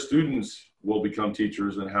 their students will become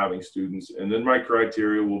teachers and having students. And then my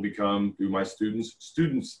criteria will become, do my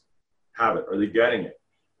students have it? Are they getting it?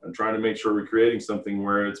 I'm trying to make sure we're creating something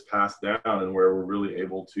where it's passed down and where we're really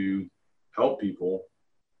able to help people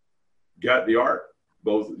get the art,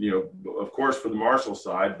 both, you know, of course for the martial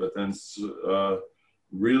side, but then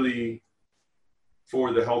really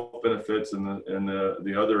for the health benefits and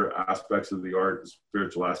the other aspects of the art, the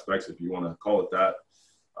spiritual aspects, if you want to call it that,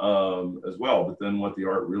 as well. But then what the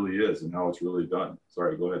art really is and how it's really done.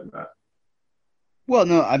 Sorry, go ahead, Matt. Well,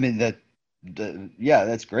 no, I mean yeah,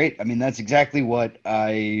 that's great. I mean, that's exactly what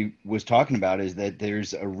I was talking about, is that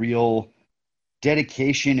there's a real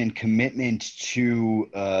dedication and commitment to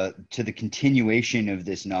the continuation of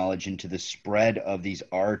this knowledge and to the spread of these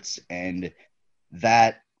arts, and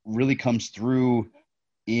that really comes through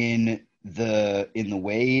in the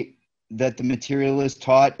way that the material is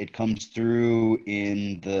taught. It comes through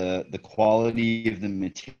in the quality of the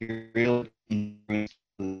material.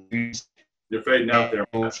 You're fading out there,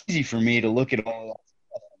 Matt. It's easy for me to look at all that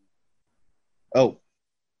stuff. Oh,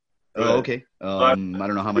 okay. I don't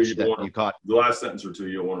know how much that you caught. The last sentence or two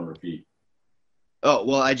you'll want to repeat. Oh,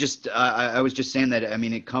 well, I was just saying that, I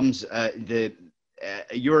mean, it comes,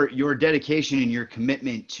 your dedication and your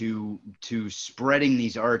commitment to spreading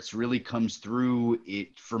these arts really comes through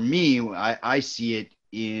it. For me, I see it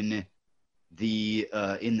in the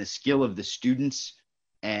skill of the students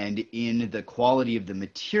and in the quality of the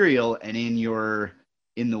material, and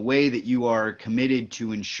in the way that you are committed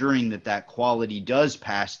to ensuring that quality does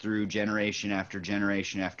pass through generation after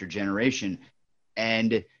generation after generation.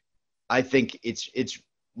 And I think it's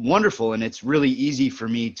wonderful, and it's really easy for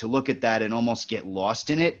me to look at that and almost get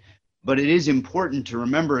lost in it. But it is important to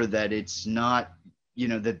remember that it's not, you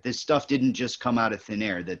know, that this stuff didn't just come out of thin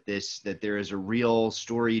air, that there is a real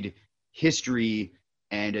storied history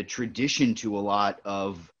and a tradition to a lot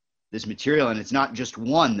of this material. And it's not just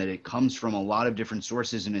one, that it comes from a lot of different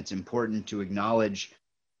sources, and it's important to acknowledge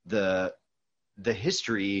the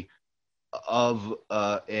history of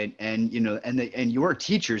and you know, and your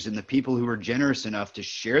teachers and the people who are generous enough to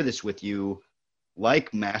share this with you,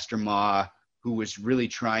 like Master Ma, who was really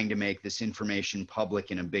trying to make this information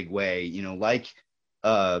public in a big way, you know, like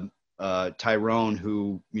Tyrone,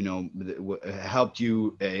 who, you know, helped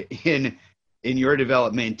you in your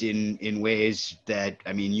development in ways that,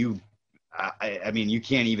 I mean, I mean, you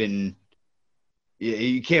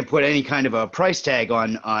can't put any kind of a price tag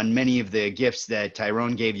on many of the gifts that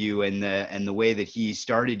Tyrone gave you, and the way that he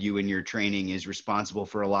started you in your training is responsible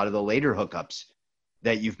for a lot of the later hookups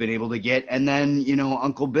that you've been able to get. And then, you know,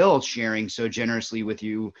 Uncle Bill sharing so generously with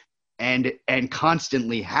you and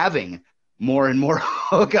constantly having more and more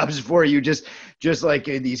hookups for you, just like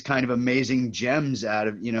these kind of amazing gems out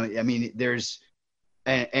of, you know, I mean,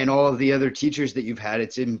 and all of the other teachers that you've had.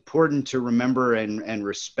 It's important to remember and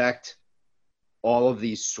respect all of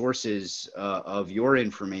these sources of your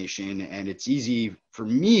information. And it's easy for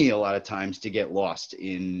me a lot of times to get lost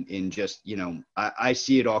in just, you know, I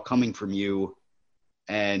see it all coming from you.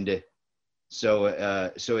 And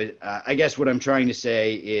so I guess what I'm trying to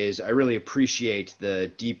say is I really appreciate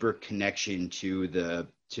the deeper connection to the,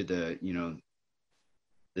 you know,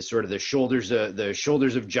 the sort of the shoulders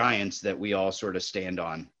of giants that we all sort of stand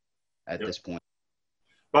on at this point.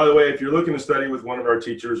 By the way, if you're looking to study with one of our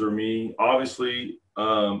teachers or me, obviously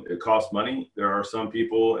it costs money. There are some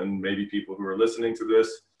people, and maybe people who are listening to this,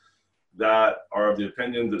 that are of the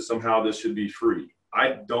opinion that somehow this should be free.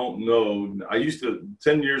 I don't know. I used to,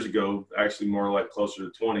 10 years ago, actually more like closer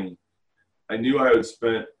to 20, I knew I had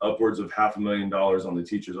spent upwards of $500,000 on the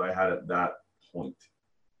teachers I had at that point.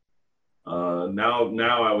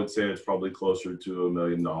 Now I would say it's probably closer to $1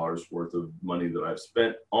 million worth of money that I've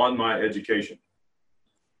spent on my education.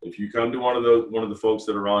 If you come to one of the folks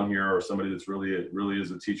that are on here, or somebody that's really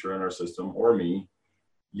is a teacher in our system, or me,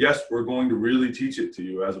 yes, we're going to really teach it to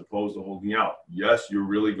you as opposed to holding out. Yes, you're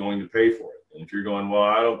really going to pay for it. And if you're going, well,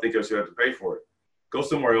 I don't think I should have to pay for it, go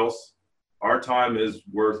somewhere else. Our time is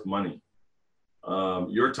worth money.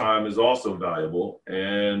 Your time is also valuable,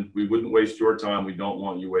 and we wouldn't waste your time. We don't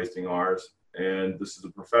want you wasting ours. And this is a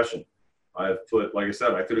profession. I've put, like I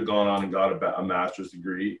said, I could have gone on and got a master's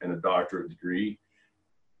degree and a doctorate degree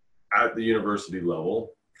at the university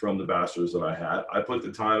level from the bachelor's that I had. I put the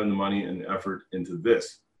time and the money and the effort into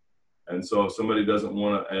this. And so if somebody doesn't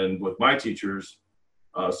want to, and with my teachers,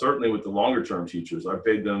 certainly with the longer term teachers, I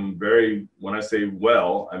paid them when I say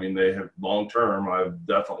well, I mean, they have long term, I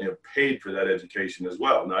definitely have paid for that education as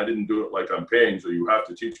well. Now I didn't do it like I'm paying, so you have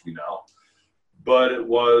to teach me now. But it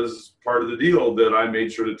was part of the deal that I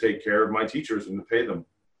made sure to take care of my teachers and to pay them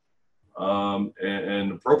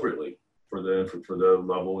and appropriately for the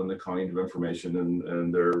level and the kind of information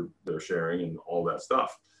and their sharing and all that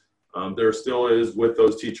stuff. There still is with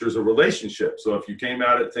those teachers a relationship. So if you came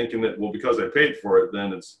at it thinking that, well, because I paid for it,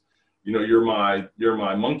 then it's, you know, you're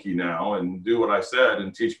my monkey now and do what I said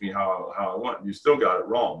and teach me how I want. You still got it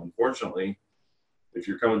wrong. Unfortunately, if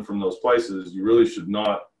you're coming from those places, you really should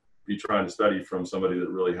not be trying to study from somebody that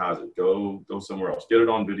really has it. Go somewhere else. Get it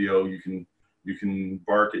on video. You can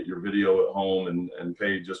bark at your video at home and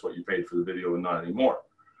pay just what you paid for the video and not anymore.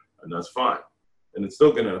 And that's fine. And it's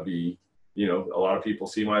still going to be, you know, a lot of people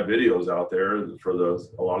see my videos out there for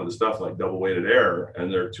a lot of the stuff like double weighted air,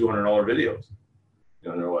 and they're $200 videos.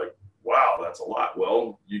 And they're like, wow, that's a lot.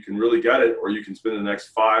 Well, you can really get it, or you can spend the next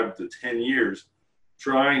 5 to 10 years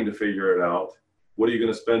trying to figure it out. What are you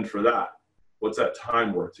going to spend for that? What's that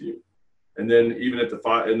time worth to you? And then even at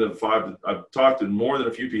I've talked to more than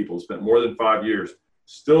a few people, spent more than 5 years,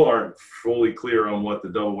 still aren't fully clear on what the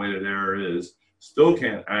double weighted air is, still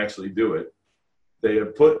can't actually do it. They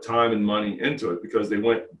have put time and money into it because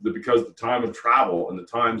the time of travel and the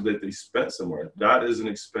times that they spent somewhere, that is an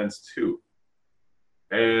expense too.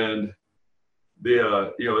 And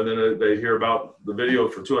and then they hear about the video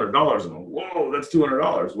for $200 and whoa, that's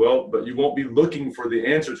 $200. Well, but you won't be looking for the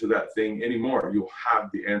answer to that thing anymore. You'll have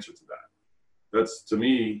the answer to that. That's, to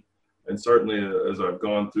me, and certainly as I've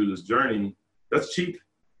gone through this journey, that's cheap,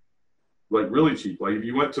 like really cheap. Like if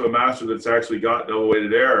you went to a master that's actually got double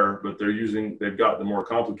weighted air, but they've got the more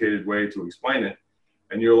complicated way to explain it,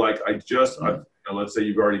 and you're like, let's say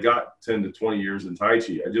you've already got 10 to 20 years in Tai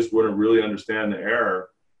Chi. I just want to really understand the air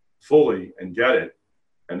fully and get it.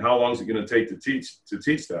 And how long is it going to take to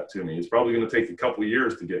teach that to me? It's probably going to take a couple of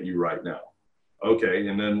years to get you right now. Okay,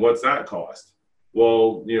 and then what's that cost?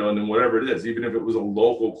 Well, you know, and then whatever it is, even if it was a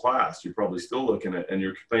local class, you're probably still looking at, and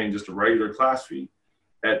you're paying just a regular class fee.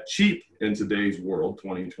 At cheap in today's world,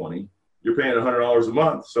 2020, you're paying $100 a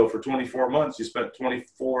month. So for 24 months, you spent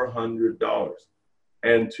 $2,400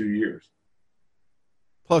 and 2 years.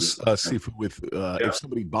 Plus, Sifu, if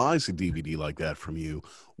somebody buys a DVD like that from you,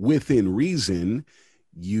 within reason,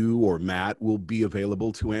 you or Matt will be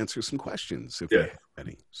available to answer some questions if they have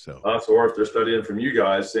any. So, or if they're studying from you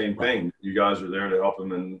guys, same thing. You guys are there to help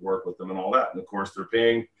them and work with them and all that. And of course, they're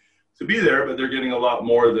paying to be there, but they're getting a lot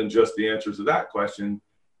more than just the answer to that question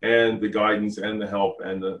and the guidance and the help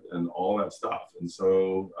and all that stuff. And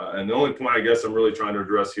so, and the only point I guess I'm really trying to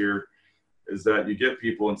address here is that you get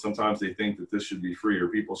people, and sometimes they think that this should be free or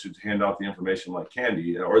people should hand out the information like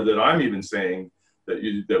candy, or that I'm even saying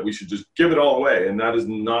that we should just give it all away. And that is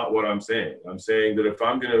not what I'm saying. I'm saying that if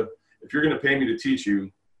you're going to pay me to teach you,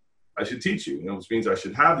 I should teach you, which means I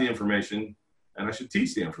should have the information and I should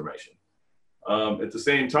teach the information. At the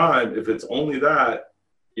same time, if it's only that,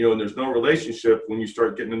 and there's no relationship when you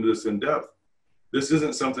start getting into this in depth, this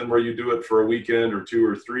isn't something where you do it for a weekend or 2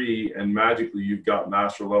 or 3 and magically you've got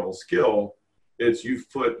master level skill. It's you've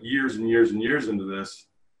put years and years and years into this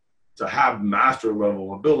to have master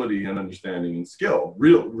level ability and understanding and skill,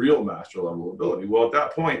 real master level ability. Well, at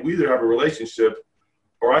that point, we either have a relationship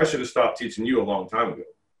or I should have stopped teaching you a long time ago,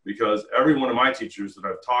 because every one of my teachers that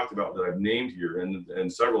I've talked about, that I've named here,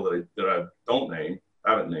 and several that I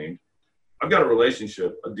haven't named, I've got a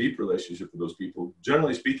relationship, a deep relationship with those people,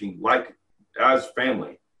 generally speaking, like as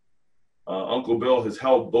family. Uncle Bill has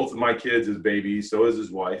held both of my kids as babies, so is his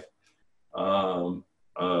wife, Aunt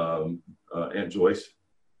Joyce.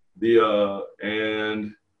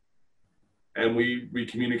 And we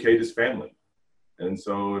communicate as family. And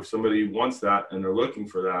so if somebody wants that and they're looking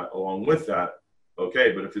for that along with that,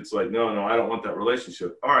 okay. But if it's like, no, I don't want that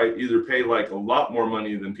relationship. All right, either pay like a lot more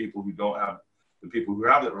money than people who don't have, the people who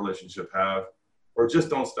have that relationship have, or just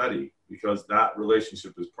don't study, because that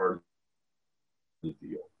relationship is part of the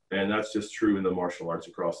deal. And that's just true in the martial arts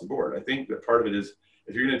across the board. I think that part of it is,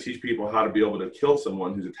 if you're going to teach people how to be able to kill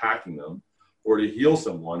someone who's attacking them, or to heal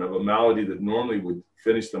someone of a malady that normally would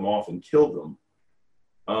finish them off and kill them,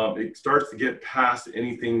 it starts to get past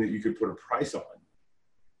anything that you could put a price on.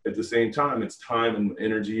 At the same time, it's time and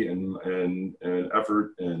energy and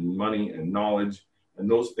effort and money and knowledge, and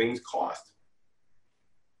those things cost.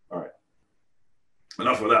 All right.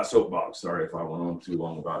 Enough of that soapbox. Sorry if I went on too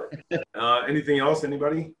long about it. Anything else,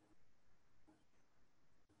 anybody?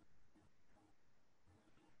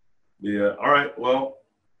 Yeah. All right. Well,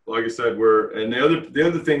 like I said, the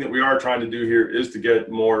other thing that we are trying to do here is to get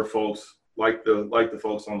more folks like the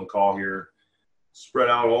folks on the call here spread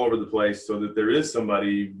out all over the place, so that there is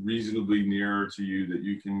somebody reasonably near to you that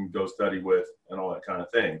you can go study with and all that kind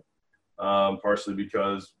of thing. Partially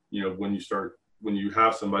because, when you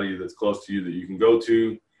have somebody that's close to you that you can go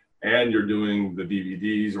to, and you're doing the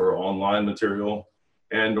DVDs or online material,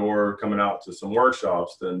 and or coming out to some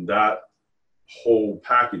workshops, then that whole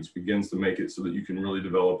package begins to make it so that you can really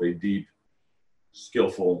develop a deep,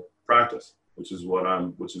 skillful practice, which is what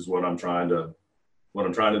I'm trying to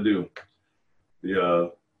do.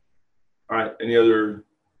 All right, any other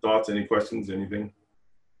thoughts, any questions, anything?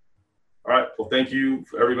 All right, well, thank you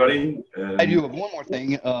for everybody. And I do have one more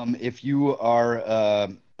thing. If you are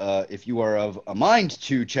of a mind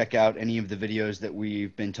to check out any of the videos that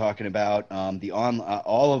we've been talking about,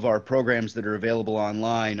 all of our programs that are available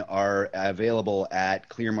online are available at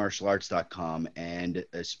clearmartialarts.com, and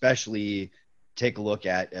especially take a look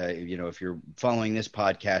at, if you're following this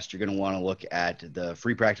podcast, you're going to want to look at the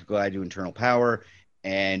Free Practical Guide to Internal Power,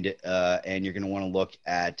 and you're going to want to look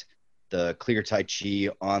at the Clear Tai Chi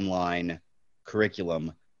online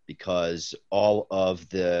curriculum, because all of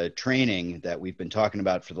the training that we've been talking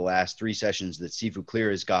about for the last 3 sessions that Sifu Clear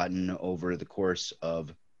has gotten over the course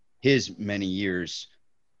of his many years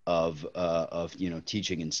of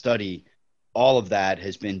teaching and study, all of that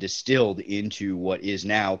has been distilled into what is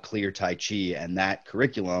now Clear Tai Chi, and that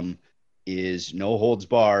curriculum is no holds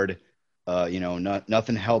barred,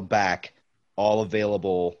 nothing held back, all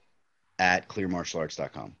available at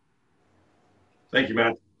clearmartialarts.com. Thank you,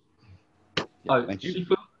 Matt. Thank you.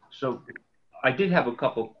 Sifu, so I did have a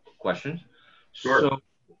couple questions. Sure. So,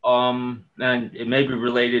 and it may be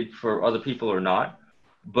related for other people or not,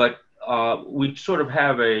 but we sort of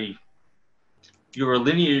have you're a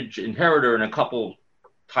lineage inheritor in a couple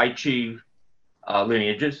Tai Chi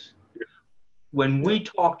lineages. When we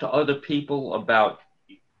talk to other people about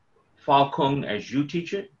Fa Kung as you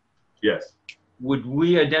teach it, yes, would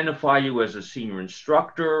we identify you as a senior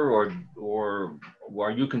instructor, or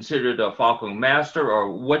are you considered a Fa Kung master,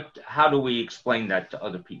 or what? How do we explain that to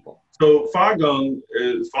other people? So Fa Kung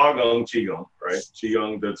is Fa Kung Qigong, right?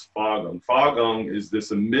 Qigong, that's Fa Kung. Fa Kung is this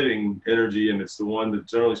emitting energy, and it's the one that,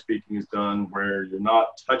 generally speaking, is done where you're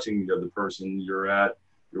not touching the other person. You're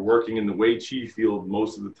working in the Wei Qi field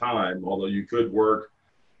most of the time, although you could work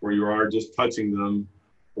where you are just touching them,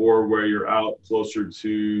 or where you're out closer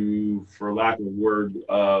to, for lack of a word,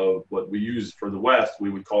 what we use for the West, we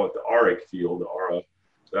would call it the auric field, the aura,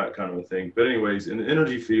 that kind of a thing. But anyways, in the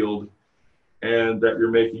energy field, and that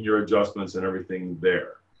you're making your adjustments and everything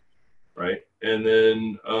there, right? And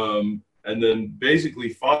then basically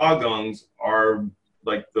Fa Gungs are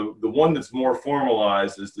like the one that's more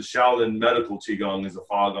formalized is the Shaolin medical Qigong is a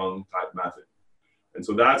Fa Gung type method. And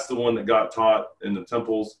so that's the one that got taught in the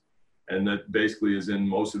temples, and that basically is in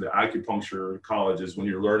most of the acupuncture colleges. When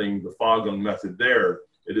you're learning the Fa Gung method there,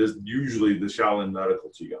 it is usually the Shaolin medical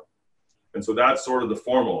Qigong. And so that's sort of the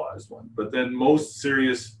formalized one. But then most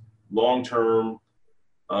serious long-term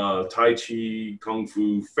Tai Chi, Kung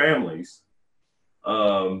Fu families,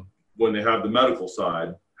 when they have the medical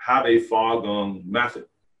side, have a Fa Gung method,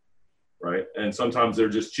 right? And sometimes they're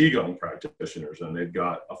just Qigong practitioners and they've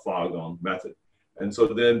got a Fa Gung method. And so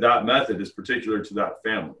then that method is particular to that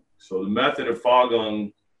family. So the method of Fa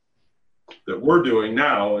Gung that we're doing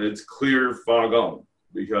now, it's Clear Fa Gung,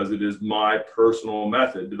 because it is my personal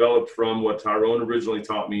method developed from what Tyrone originally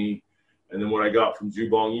taught me, and then what I got from Zhu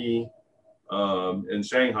Bongyi in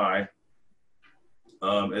Shanghai,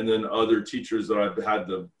 and then other teachers that I've had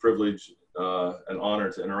the privilege and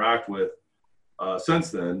honor to interact with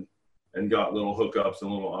since then, and got little hookups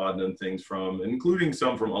and little odd and things from, including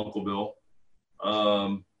some from Uncle Bill.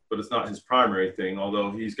 But it's not his primary thing,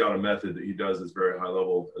 although he's got a method that he does that's very high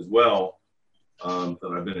level as well,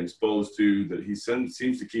 that I've been exposed to, that he seems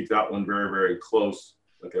to keep that one very, very close.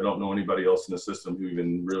 Like, I don't know anybody else in the system who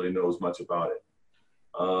even really knows much about it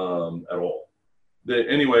at all.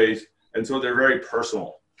 Anyways, and so they're very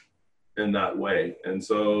personal in that way. And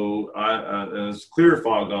so and it's Clear Fa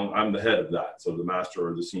Gung, I'm the head of that. So the master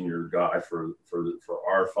or the senior guy for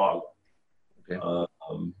our Fa Gung, okay.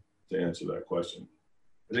 To answer that question.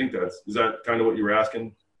 I think is that kind of what you were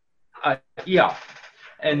asking? Yeah.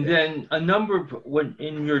 And then when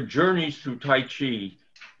in your journeys through Tai Chi,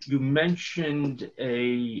 you mentioned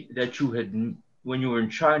that you had, when you were in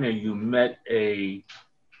China, you met the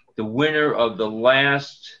winner of the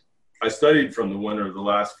last. I studied from the winner of the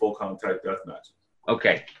last full contact death match.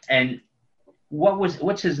 Okay. And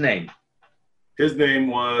what's his name? His name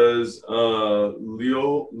was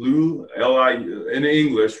Liu, L-I-U, in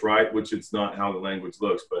English, right? Which it's not how the language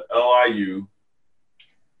looks, but L-I-U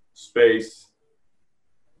space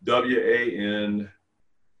W-A-N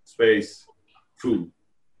space Fu.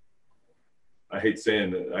 I hate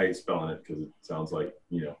saying that. I hate spelling it because it sounds like,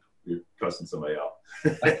 you're cussing somebody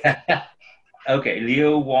out. Okay,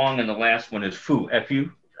 Liu Wang, and the last one is Fu, F-U?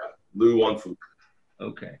 Yeah, Liu Wang Fu.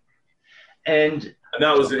 Okay. And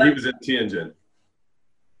that was he was in Tianjin.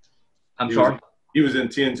 I'm sorry? He was in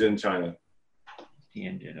Tianjin, China.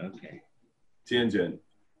 Tianjin, okay. Tianjin,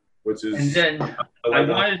 which is. And then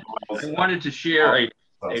I wanted to share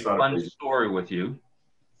a fun story with you.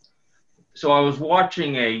 So I was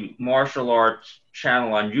watching a martial arts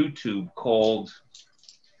channel on YouTube called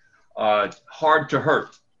Hard to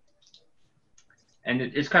Hurt. And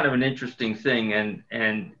it's kind of an interesting thing.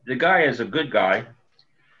 And the guy is a good guy.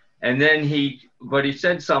 And then he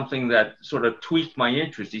said something that sort of tweaked my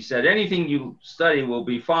interest. He said, anything you study will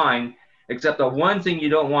be fine, except the one thing you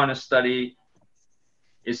don't want to study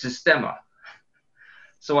is Systema.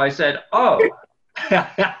 So I said, oh,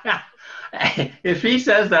 if he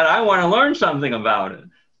says that, I want to learn something about it.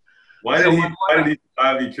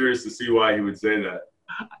 I'd be curious to see why he would say that.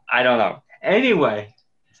 I don't know. Anyway.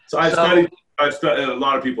 So I've studied, a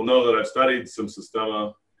lot of people know that I've studied some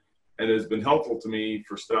Systema, and it has been helpful to me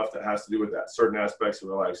for stuff that has to do with that. Certain aspects of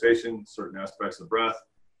relaxation, certain aspects of breath,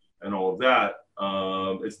 and all of that.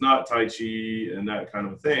 It's not Tai Chi and that kind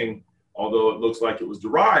of a thing, although it looks like it was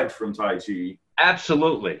derived from Tai Chi.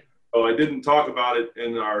 Absolutely. So I didn't talk about it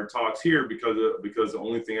in our talks here because the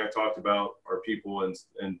only thing I talked about are people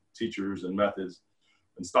and teachers and methods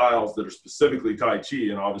and styles that are specifically Tai Chi,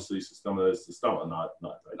 and obviously Systema is Systema, not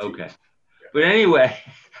Tai Chi. Okay. Yeah. But anyway,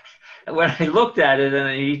 when I looked at it and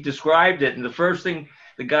he described it, and the first thing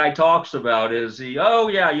the guy talks about is you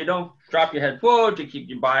don't drop your head forward, you keep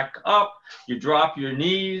your back up, you drop your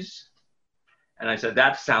knees. And I said,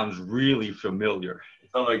 that sounds really familiar. It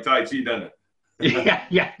sounds like Tai Chi, doesn't it?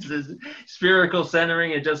 yeah. Spherical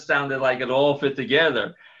centering, it just sounded like it all fit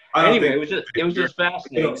together. Anyway, it was just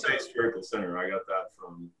fascinating. I don't say spherical center. I got that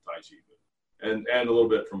from Tai Chi, and a little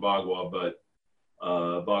bit from Bagua, but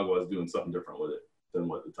Bagua is doing something different with it than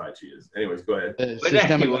what the Tai Chi is. Anyways, go ahead.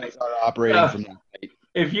 Anyway, operating from that.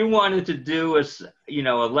 If you wanted to do a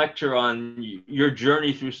lecture on your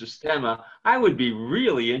journey through Systema, I would be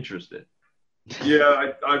really interested.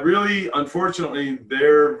 Yeah, I really, unfortunately,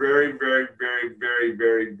 they're very, very, very, very,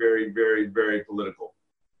 very, very, very, very political.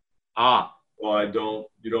 Ah. Well,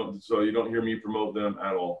 you don't hear me promote them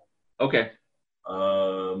at all. Okay.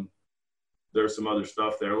 There's some other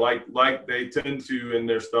stuff there, like they tend to in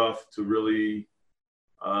their stuff to really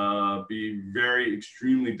be very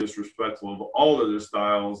extremely disrespectful of all of their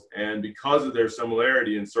styles, and because of their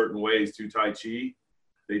similarity in certain ways to Tai Chi,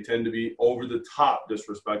 they tend to be over the top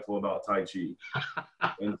disrespectful about Tai Chi.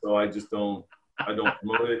 And so I don't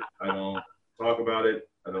promote it. I don't talk about it.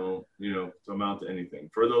 I don't, amount to anything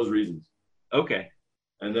for those reasons. Okay.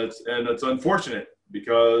 And that's unfortunate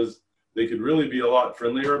because they could really be a lot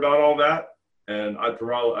friendlier about all that. And I'd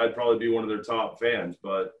probably be one of their top fans,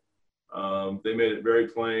 but they made it very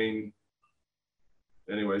plain.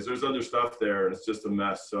 Anyways, there's other stuff there, and it's just a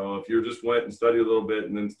mess. So if you just went and studied a little bit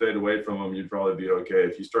and then stayed away from them, you'd probably be okay.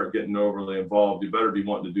 If you start getting overly involved, you better be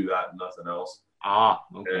wanting to do that and nothing else. Ah,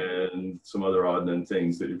 okay. And some other odd and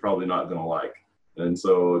things that you're probably not going to like. And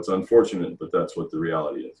so it's unfortunate, but that's what the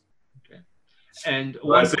reality is. Okay. And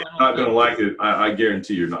when I say you're not going to like it, I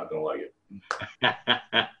guarantee you're not going to like it.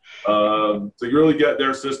 To really get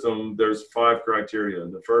their system, there's 5 criteria.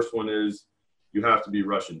 The first one is you have to be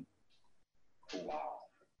Russian. Wow.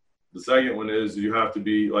 The second one is you have to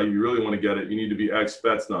be, like, you really want to get it, you need to be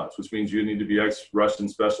ex-Spetsnaz, which means you need to be ex-Russian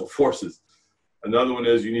Special Forces. Another one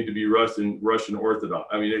is you need to be Russian Orthodox.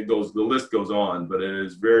 I mean, the list goes on, but it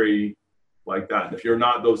is very like that. And if you're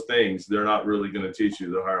not those things, they're not really going to teach you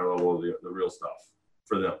the higher level of the real stuff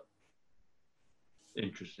for them.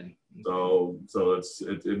 Interesting. So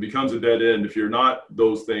it becomes a dead end. If you're not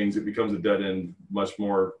those things, it becomes a dead end much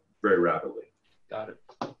more very rapidly. Got it.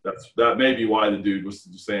 That may be why the dude was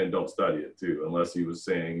saying don't study it too, unless he was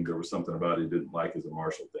saying there was something about it he didn't like as a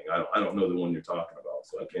martial thing. I don't know the one you're talking about,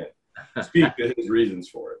 so I can't speak to his reasons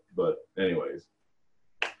for it. But anyways.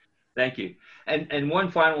 Thank you. And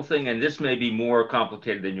one final thing, and this may be more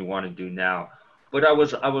complicated than you want to do now, but I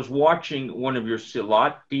was watching one of your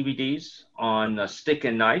Silat DVDs on Stick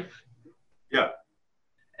and Knife. Yeah.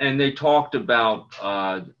 And they talked about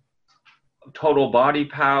total body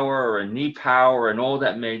power or knee power, and all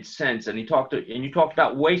that made sense. And you talked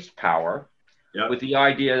about waist power, with the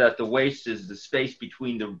idea that the waist is the space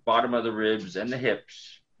between the bottom of the ribs and the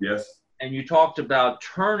hips. Yes. And you talked about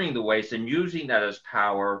turning the waist and using that as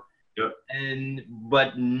power,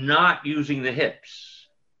 but not using the hips.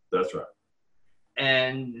 That's right.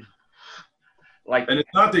 And it's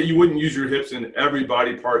not that you wouldn't use your hips in every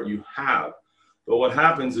body part you have, but what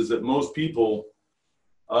happens is that most people,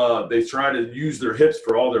 they try to use their hips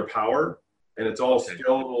for all their power, and it's all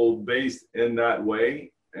skeletal based in that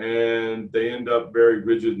way, and they end up very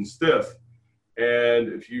rigid and stiff.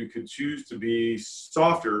 And if you could choose to be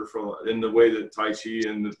softer in the way that Tai Chi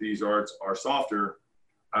and that these arts are softer,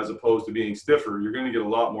 as opposed to being stiffer, you're going to get a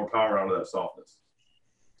lot more power out of that softness.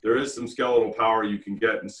 There is some skeletal power you can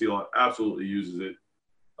get, and Seal absolutely uses it.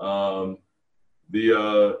 And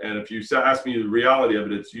if you ask me the reality of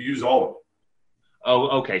it, it's you use all of it.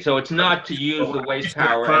 Oh, okay. So it's not to use the waist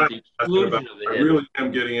power at the exclusion of the I hip. really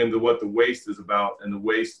am getting into what the waist is about and the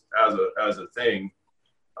waist as a thing,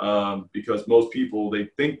 because most people, they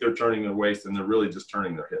think they're turning their waist and they're really just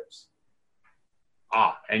turning their hips.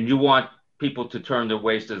 And you want people to turn their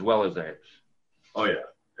waist as well as their hips. Oh yeah,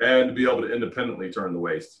 and to be able to independently turn the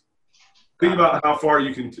waist. Think about how far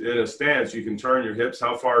you can, in a stance, you can turn your hips.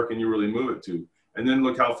 How far can you really move it to? And then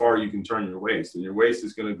look how far you can turn your waist. And your waist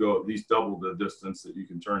is going to go at least double the distance that you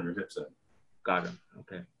can turn your hips in. Got it.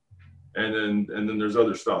 Okay. And then there's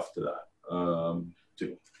other stuff to that,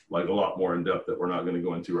 too, like a lot more in depth that we're not going to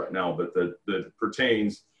go into right now, but that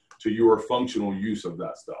pertains to your functional use of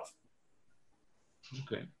that stuff.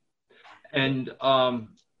 Okay. And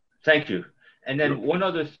thank you. And then one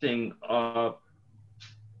other thing,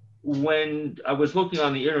 when I was looking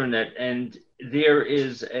on the internet, and there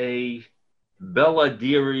is a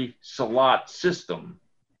Belladiri Salat system.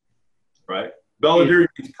 Right. Belladiri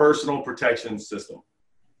means personal protection system.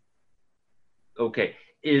 Okay.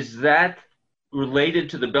 Is that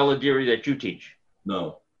related to the Belladiri that you teach?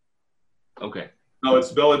 No. Okay. No,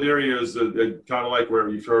 it's Belladiri is kind of like where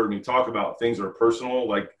you've heard me talk about things are personal,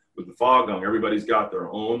 like with the fog gong, everybody's got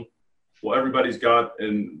their own. Well, everybody's got,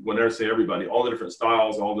 and when I say everybody, all the different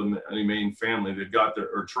styles, all the any main family, they've got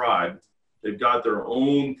their, or tribe, they've got their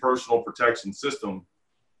own personal protection system.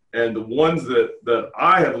 And the ones that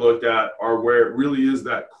I have looked at are where it really is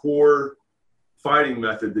that core fighting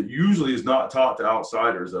method that usually is not taught to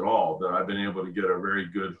outsiders at all, that I've been able to get a very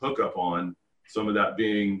good hookup on. Some of that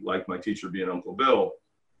being like my teacher being Uncle Bill,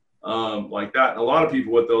 like that. And a lot of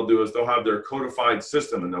people, what they'll do is they'll have their codified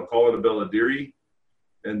system and they'll call it a Belladiri.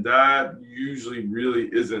 And that usually really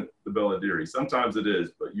isn't the Belladiri. Sometimes it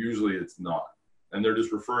is, but usually it's not. And they're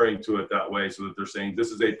just referring to it that way so that they're saying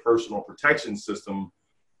this is a personal protection system.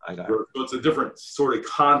 So it's a different sort of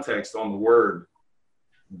context on the word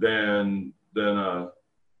than the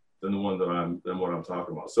one than what I'm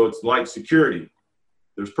talking about. So it's like security.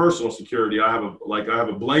 There's personal security. I have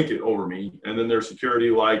a blanket over me, and then there's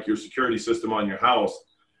security like your security system on your house,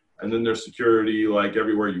 and then there's security like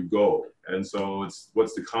everywhere you go. And so it's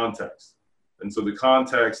what's the context? And so the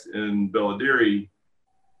context in Belladiri,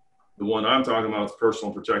 the one I'm talking about is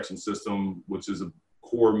personal protection system, which is a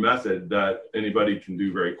core method that anybody can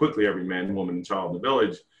do very quickly, every man, woman, and child in the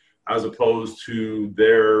village, as opposed to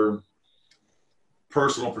their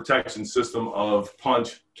personal protection system of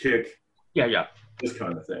punch, kick, this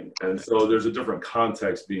kind of thing. And so there's a different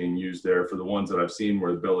context being used there for the ones that I've seen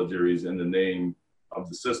where the Belladiri is in the name of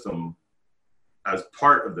the system as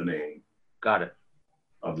part of the name. Got it.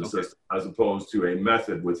 Of the system, as opposed to a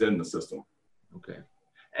method within the system. Okay.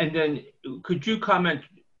 And then could you comment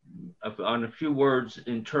on a few words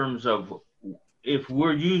in terms of if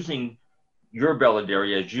we're using your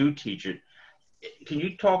Belladiri as you teach it, can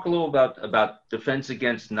you talk a little about defense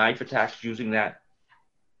against knife attacks using that?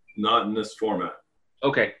 Not in this format.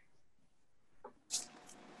 Okay.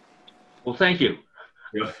 Well, thank you.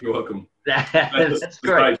 Yeah, you're welcome. That's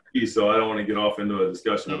great. So I don't want to get off into a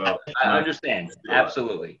discussion about. I understand.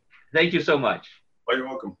 Absolutely. Thank you so much. Oh, you're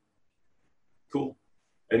welcome. Cool.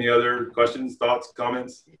 Any other questions, thoughts,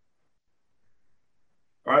 comments?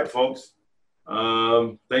 All right, folks.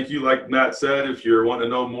 Thank you. Like Matt said, if you're wanting to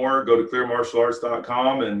know more, go to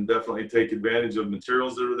clearmartialarts.com and definitely take advantage of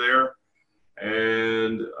materials that are there.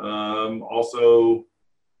 And also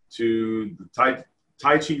to the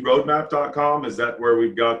TaiChiRoadmap.com. Is that where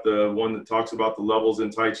we've got the one that talks about the levels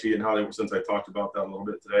in Tai Chi and how they were, since I talked about that a little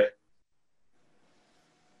bit today?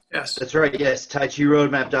 Yes. That's right. Yes.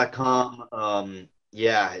 TaiChiRoadmap.com.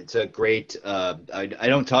 Yeah, it's a great, I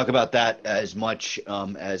don't talk about that as much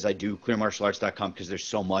as I do clearmartialarts.com because there's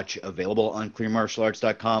so much available on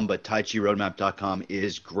clearmartialarts.com, but TaiChiRoadmap.com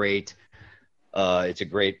is great. It's a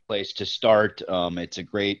great place to start. It's a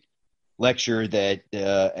great lecture that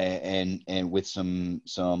and with some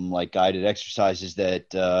like guided exercises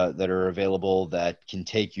that are available that can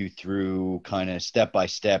take you through kind of step by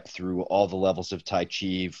step through all the levels of Tai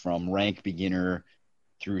Chi from rank beginner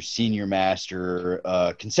through senior master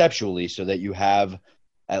conceptually, so that you have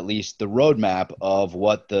at least the roadmap of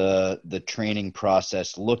what the training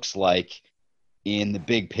process looks like in the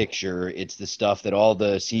big picture. It's the stuff that all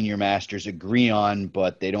the senior masters agree on,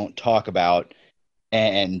 but they don't talk about.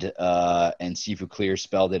 And Sifu Clear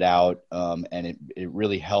spelled it out, and it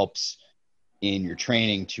really helps in your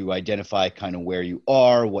training to identify kind of where you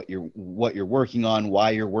are, what you're working on,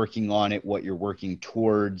 why you're working on it, what you're working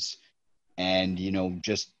towards. And, you know,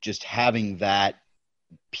 just having that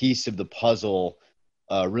piece of the puzzle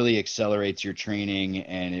really accelerates your training,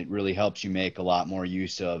 and it really helps you make a lot more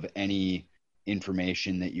use of any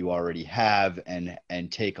information that you already have, and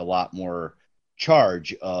take a lot more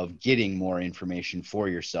charge of getting more information for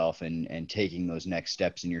yourself and taking those next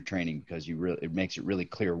steps in your training, because it makes it really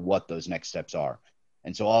clear what those next steps are.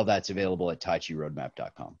 And so all that's available at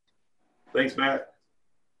taichiroadmap.com. Thanks, Matt.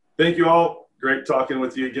 Thank you all. Great talking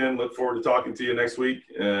with you again. Look forward to talking to you next week,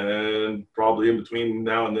 and probably in between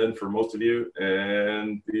now and then for most of you,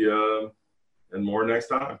 and more next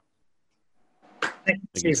time. Thank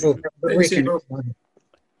you, Sifu. Good weekend.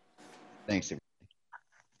 Thanks.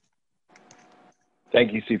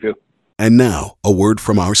 Thank you, Sifu. And now, a word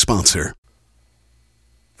from our sponsor.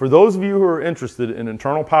 For those of you who are interested in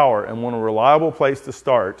internal power and want a reliable place to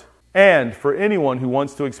start, and for anyone who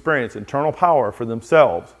wants to experience internal power for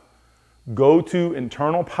themselves, go to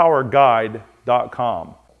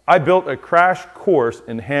internalpowerguide.com. I built a crash course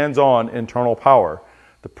in hands-on internal power.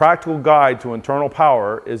 The Practical Guide to Internal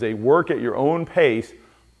Power is a work at your own pace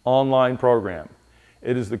online program.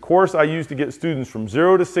 It is the course I use to get students from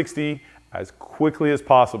 0 to 60 as quickly as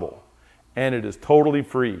possible, and it is totally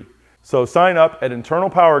free. So sign up at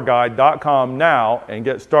internalpowerguide.com now and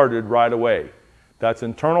get started right away. That's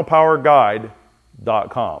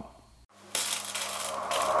internalpowerguide.com.